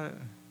about it?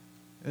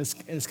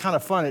 It's kind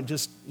of fun. It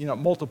just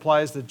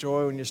multiplies the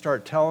joy when you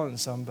start telling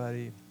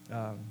somebody.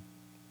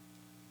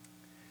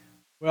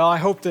 Well, I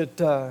hope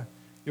that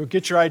you'll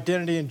get your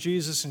identity in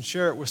Jesus and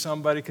share it with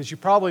somebody, because you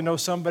probably know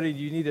somebody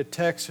you need to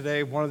text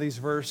today, one of these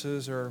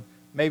verses, or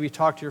maybe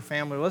talk to your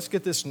family. Let's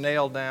get this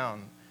nailed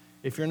down.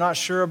 If you're not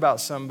sure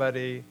about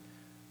somebody,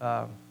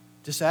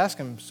 just ask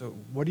them, so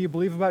what do you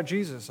believe about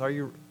Jesus?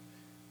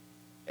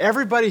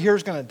 Everybody here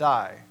is going to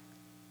die.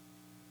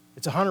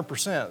 It's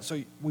 100%.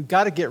 So we've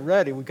got to get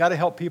ready. We've got to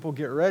help people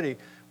get ready.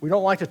 We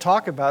don't like to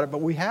talk about it,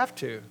 but we have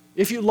to.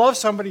 If you love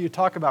somebody, you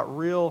talk about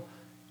real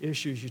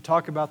issues. You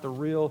talk about the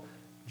real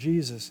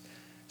Jesus.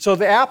 So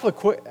the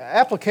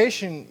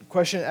application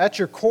question, at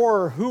your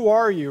core, who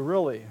are you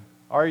really?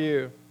 Are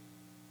you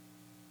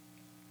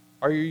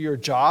your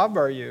job?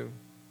 At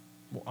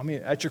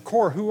your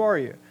core, who are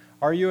you?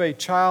 Are you a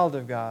child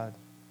of God?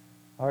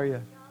 Are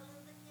you?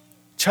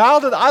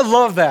 I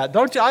love that.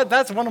 Don't you?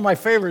 That's one of my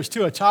favorites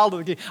too, a child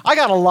of the King. I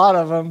got a lot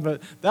of them,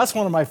 but that's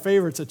one of my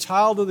favorites, a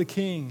child of the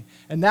King.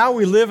 And now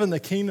we live in the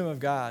kingdom of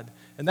God.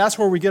 And that's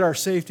where we get our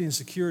safety and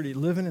security,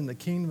 living in the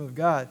kingdom of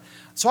God.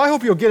 So I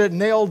hope you'll get it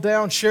nailed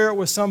down, share it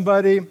with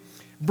somebody.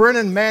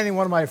 Brennan Manning,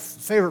 one of my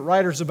favorite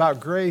writers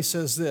about grace,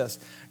 says this: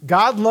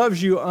 God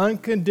loves you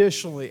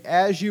unconditionally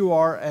as you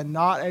are and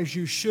not as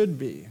you should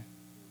be.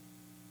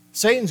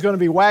 Satan's going to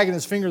be wagging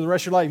his finger the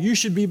rest of your life. You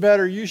should be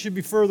better. You should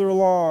be further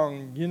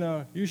along.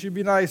 You should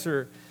be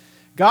nicer.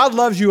 God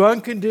loves you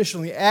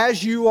unconditionally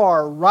as you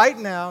are right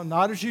now,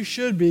 not as you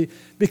should be,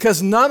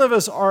 because none of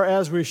us are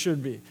as we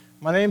should be.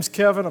 My name's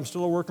Kevin. I'm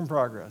still a work in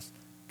progress.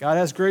 God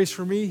has grace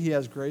for me. He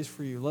has grace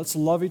for you. Let's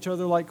love each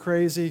other like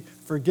crazy.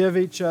 Forgive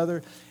each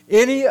other.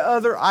 Any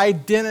other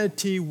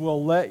identity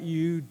will let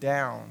you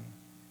down.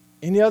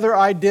 Any other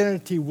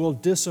identity will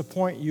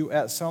disappoint you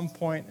at some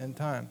point in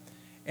time.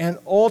 And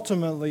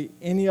ultimately,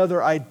 any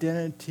other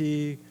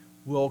identity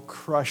will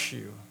crush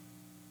you.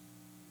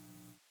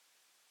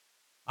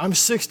 I'm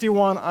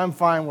 61. I'm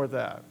fine with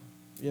that.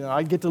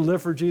 I get to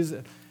live for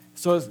Jesus.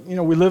 So,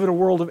 we live in a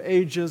world of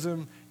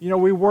ageism.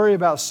 We worry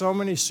about so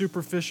many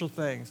superficial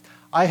things.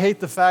 I hate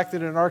the fact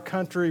that in our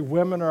country,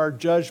 women are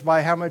judged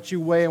by how much you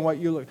weigh and what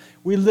you look.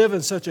 We live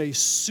in such a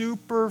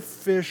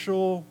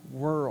superficial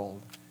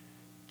world.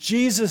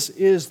 Jesus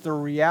is the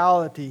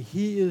reality.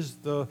 He is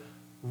the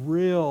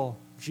real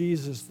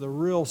Jesus, the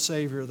real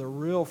Savior, the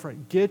real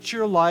friend. Get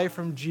your life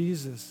from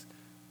Jesus,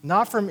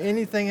 not from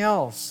anything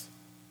else,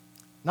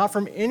 not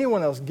from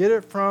anyone else. Get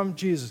it from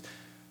Jesus.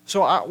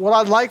 So what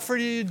I'd like for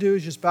you to do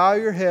is just bow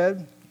your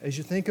head as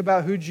you think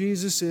about who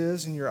Jesus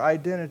is and your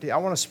identity. I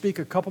want to speak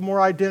a couple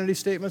more identity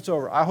statements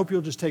over. I hope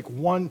you'll just take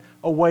one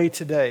away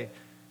today.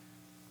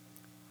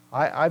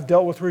 I've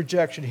dealt with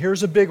rejection.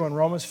 Here's a big one,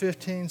 Romans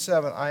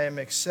 15:7. I am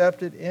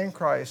accepted in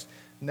Christ.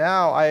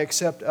 Now I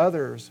accept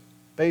others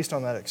based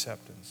on that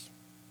acceptance.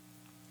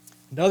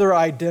 Another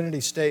identity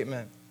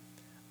statement.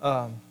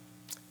 I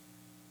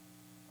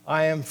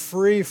am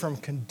free from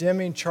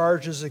condemning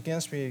charges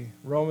against me.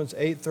 Romans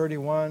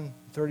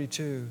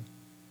 8:31-32.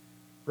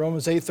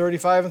 Romans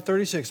 8:35 and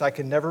 36. I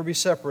can never be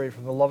separated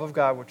from the love of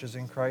God which is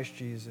in Christ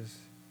Jesus.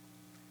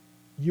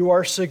 You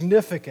are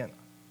significant.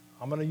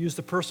 I'm going to use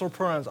the personal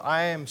pronouns.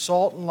 I am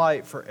salt and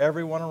light for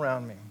everyone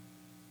around me.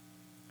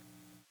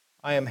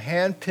 I am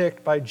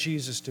handpicked by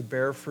Jesus to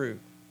bear fruit.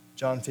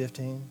 John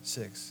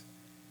 15:6.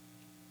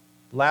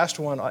 Last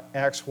one,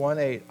 Acts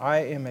 1:8. I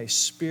am a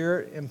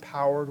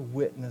Spirit-empowered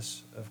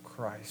witness of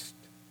Christ.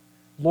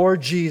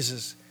 Lord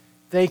Jesus,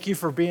 thank you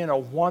for being a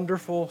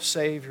wonderful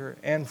Savior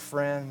and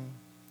friend.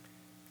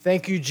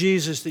 Thank you,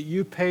 Jesus, that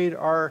you paid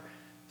our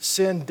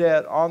sin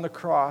debt on the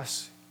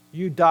cross.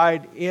 You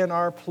died in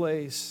our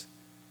place.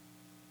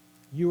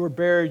 You were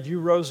buried. You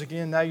rose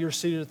again. Now you're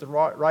seated at the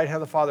right hand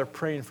of the Father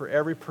praying for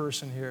every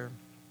person here.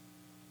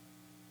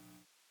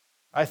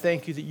 I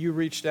thank you that you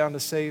reached down to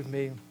save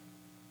me.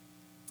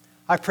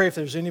 I pray if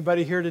there's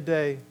anybody here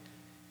today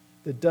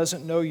that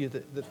doesn't know you,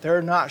 that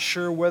they're not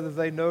sure whether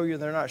they know you,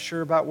 they're not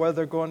sure about whether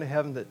they're going to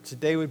heaven, that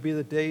today would be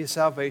the day of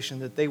salvation,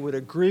 that they would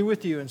agree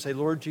with you and say,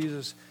 Lord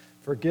Jesus,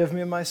 forgive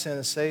me of my sin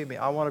and save me.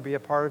 I want to be a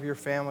part of your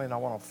family and I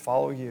want to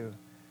follow you.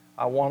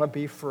 I want to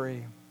be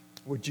free.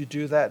 Would you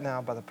do that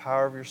now by the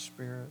power of your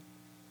Spirit?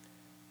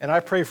 And I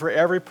pray for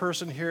every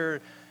person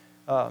here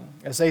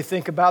as they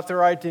think about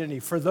their identity.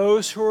 For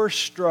those who are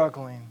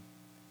struggling,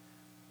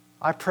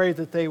 I pray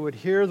that they would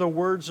hear the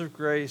words of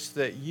grace,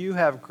 that you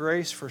have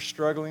grace for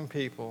struggling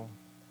people,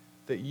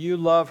 that you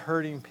love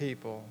hurting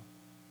people,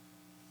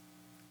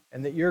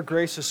 and that your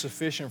grace is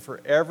sufficient for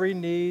every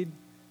need,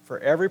 for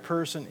every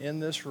person in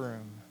this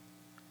room.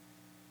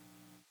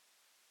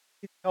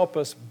 Help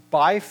us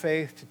by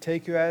faith to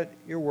take you at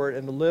your word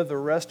and to live the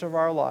rest of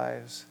our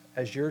lives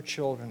as your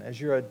children,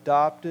 as your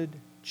adopted,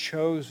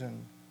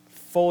 chosen,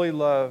 fully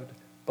loved,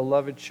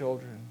 beloved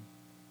children.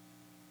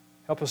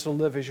 Help us to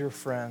live as your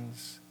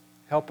friends.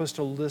 Help us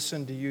to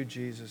listen to you,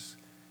 Jesus,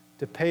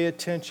 to pay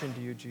attention to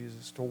you,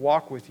 Jesus, to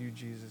walk with you,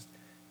 Jesus,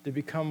 to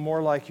become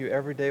more like you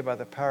every day by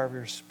the power of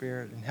your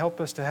Spirit. And help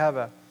us to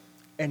have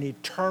an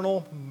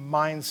eternal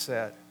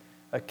mindset,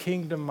 a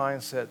kingdom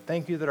mindset.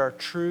 Thank you that our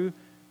true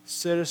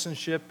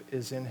citizenship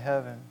is in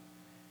heaven,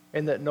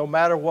 and that no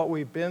matter what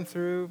we've been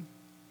through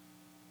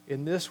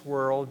in this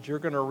world, you're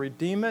going to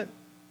redeem it.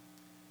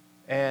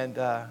 And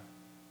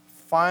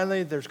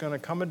finally, there's going to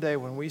come a day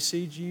when we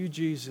see you,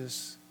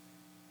 Jesus,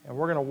 and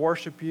we're going to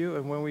worship you,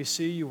 and when we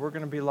see you, we're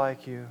going to be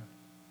like you.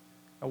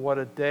 And what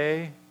a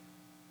day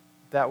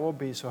that will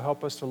be. So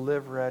help us to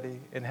live ready,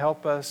 and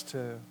help us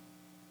to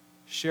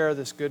share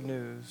this good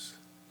news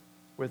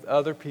with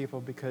other people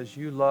because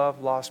you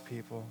love lost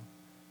people.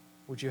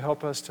 Would you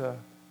help us to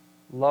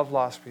love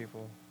lost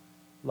people,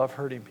 love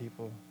hurting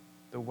people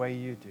the way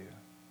you do?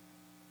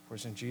 For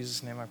it's in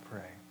Jesus' name I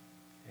pray.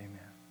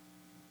 Amen.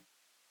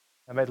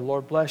 And may the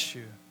Lord bless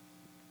you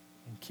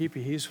and keep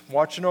you. He's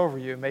watching over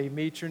you. May He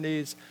meet your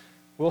needs.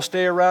 We'll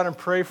stay around and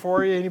pray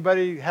for you.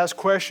 Anybody has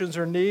questions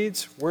or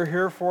needs, we're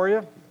here for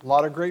you. A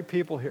lot of great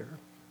people here.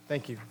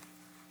 Thank you.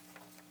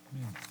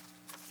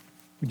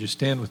 Would you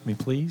stand with me,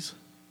 please?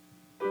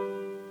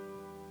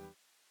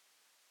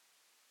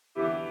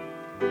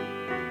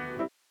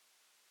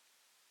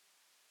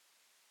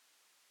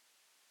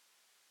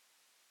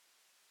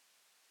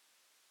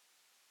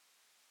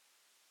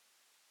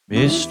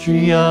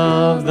 Mystery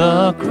of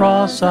the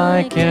cross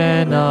I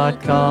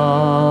cannot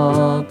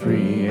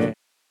comprehend.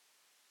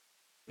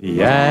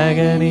 The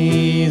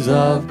agonies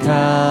of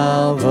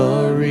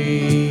Calvary.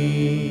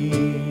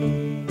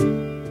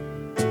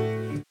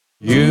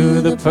 You,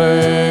 the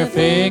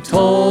perfect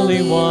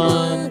Holy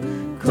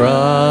One,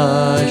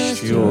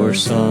 crushed your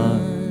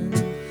Son,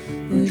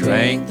 who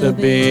drank the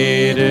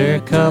bitter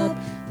cup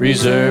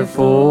reserved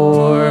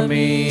for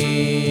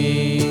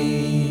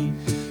me.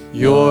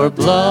 Your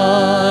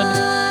blood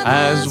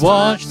has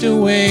washed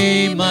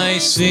away my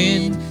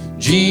sin.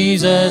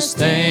 Jesus,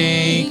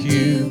 thank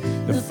you.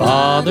 The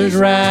Father's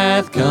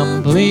wrath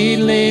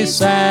completely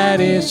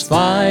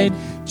satisfied.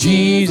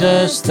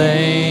 Jesus,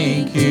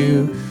 thank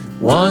you.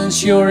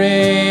 Once your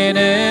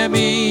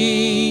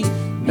enemy,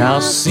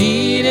 now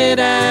seated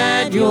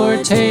at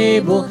your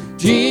table.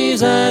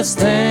 Jesus,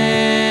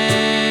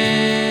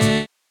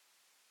 thank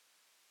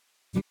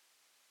you.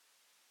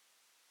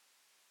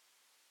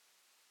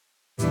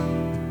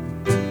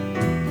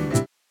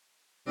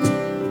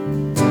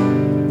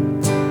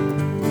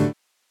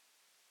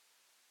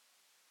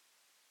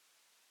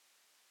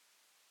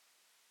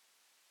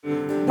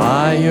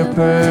 By your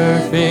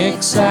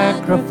perfect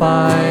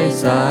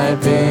sacrifice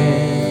I've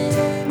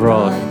been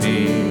brought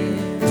near.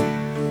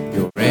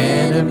 Your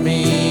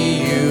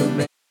enemy you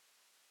made,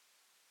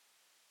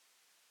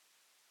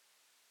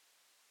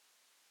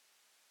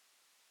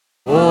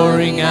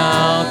 pouring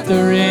out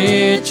the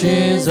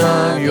riches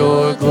of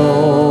your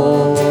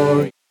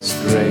glorious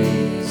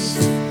grace.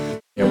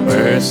 Your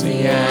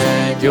mercy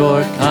and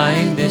your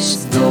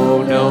kindness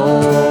know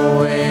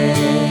no end.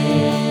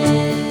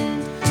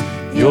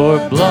 Your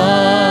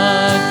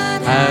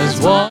blood has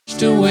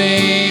washed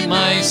away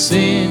my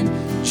sin.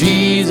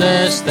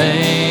 Jesus,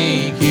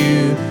 thank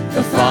you.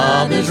 The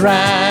Father's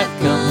wrath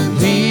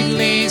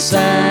completely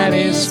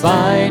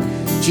satisfied.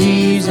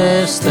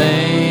 Jesus,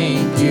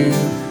 thank you.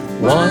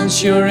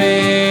 Once your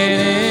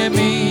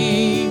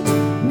enemy,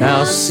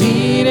 now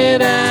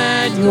seated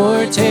at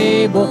your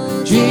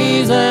table.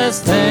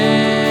 Jesus, thank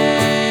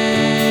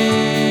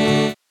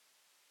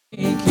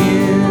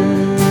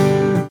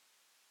you.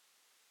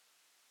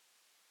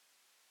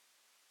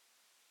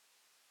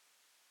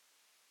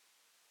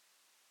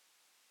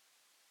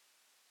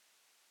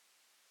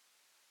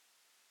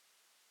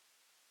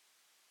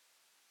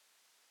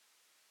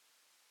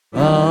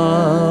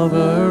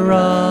 Lover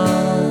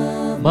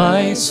of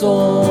my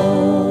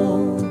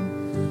soul,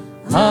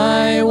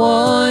 I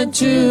want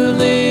to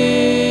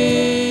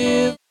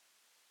live.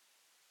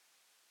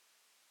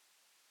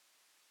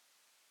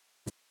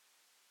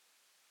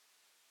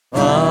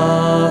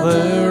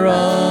 Lover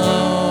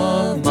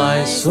of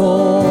my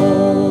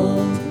soul,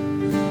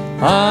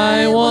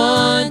 I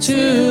want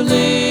to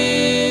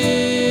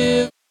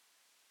live.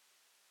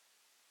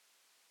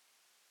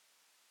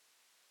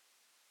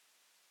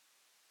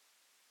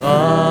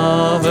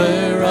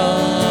 Lover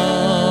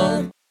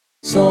of my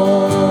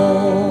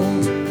soul,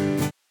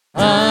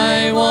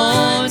 I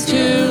want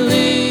to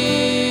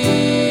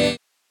live.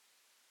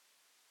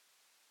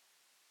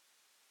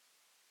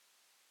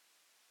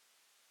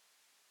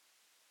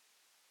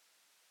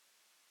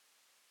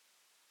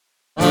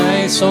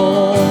 My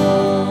soul,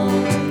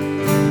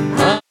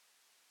 I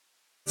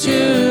want to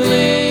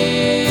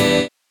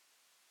live.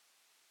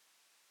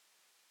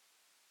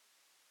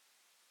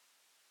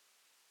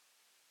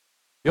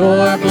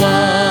 Your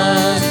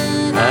blood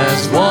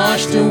has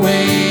washed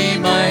away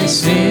my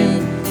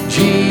sin.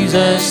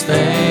 Jesus,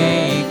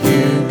 thank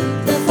you.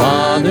 The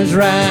Father's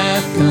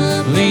wrath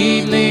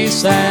completely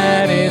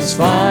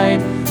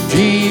satisfied.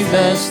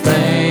 Jesus,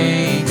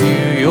 thank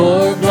you.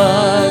 Your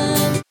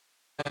blood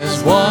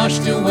has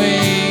washed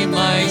away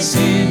my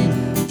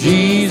sin.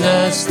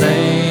 Jesus,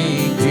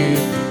 thank you.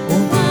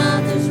 The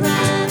Father's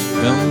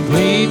wrath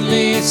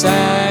completely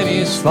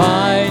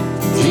satisfied.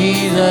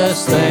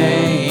 Jesus,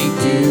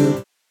 thank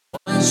you.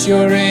 Once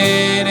your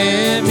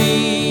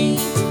enemy,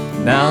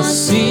 now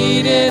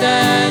seated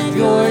at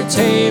your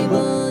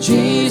table.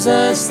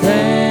 Jesus,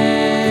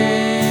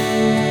 thank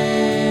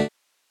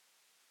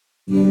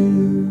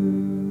you.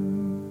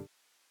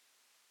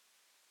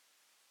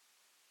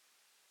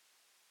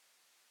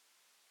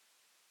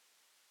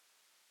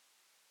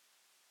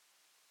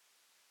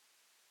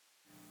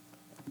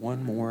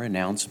 One more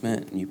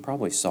announcement, and you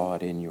probably saw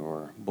it in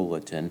your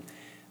bulletin,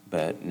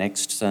 but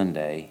next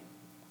Sunday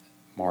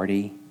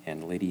Marty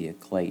and Lydia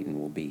Clayton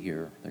will be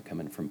here. They're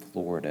coming from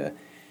Florida.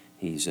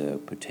 He's a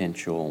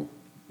potential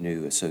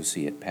new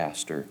associate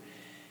pastor.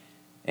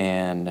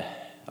 And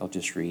I'll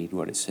just read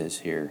what it says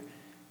here.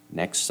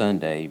 Next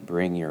Sunday,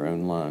 bring your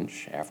own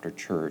lunch after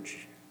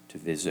church to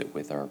visit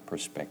with our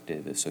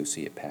prospective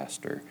associate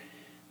pastor.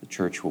 The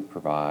church will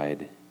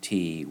provide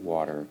tea,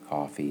 water,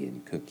 coffee,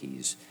 and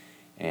cookies.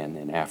 And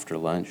then after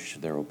lunch,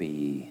 there will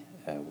be,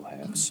 we'll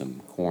have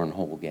some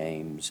cornhole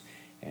games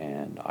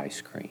and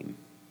ice cream.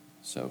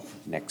 So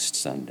next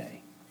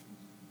Sunday.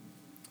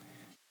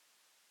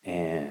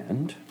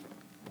 And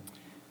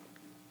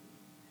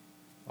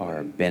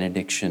our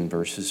benediction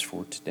verses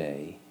for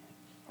today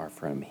are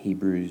from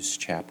Hebrews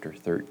chapter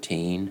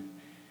 13,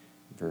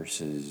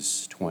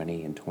 verses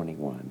 20 and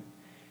 21.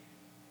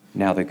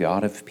 Now the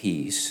God of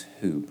peace,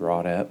 who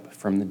brought up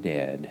from the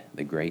dead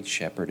the great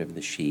shepherd of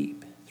the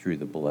sheep through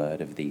the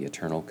blood of the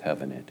eternal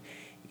covenant,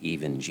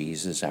 even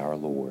Jesus our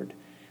Lord,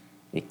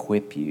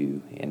 equip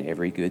you in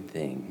every good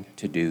thing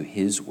to do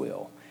his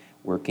will,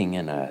 working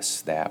in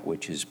us that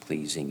which is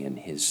pleasing in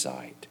his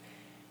sight,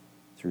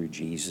 through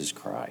Jesus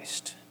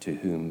Christ, to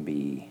whom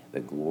be the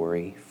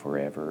glory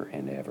forever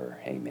and ever.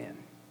 Amen.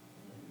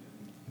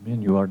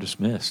 Amen. You are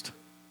dismissed.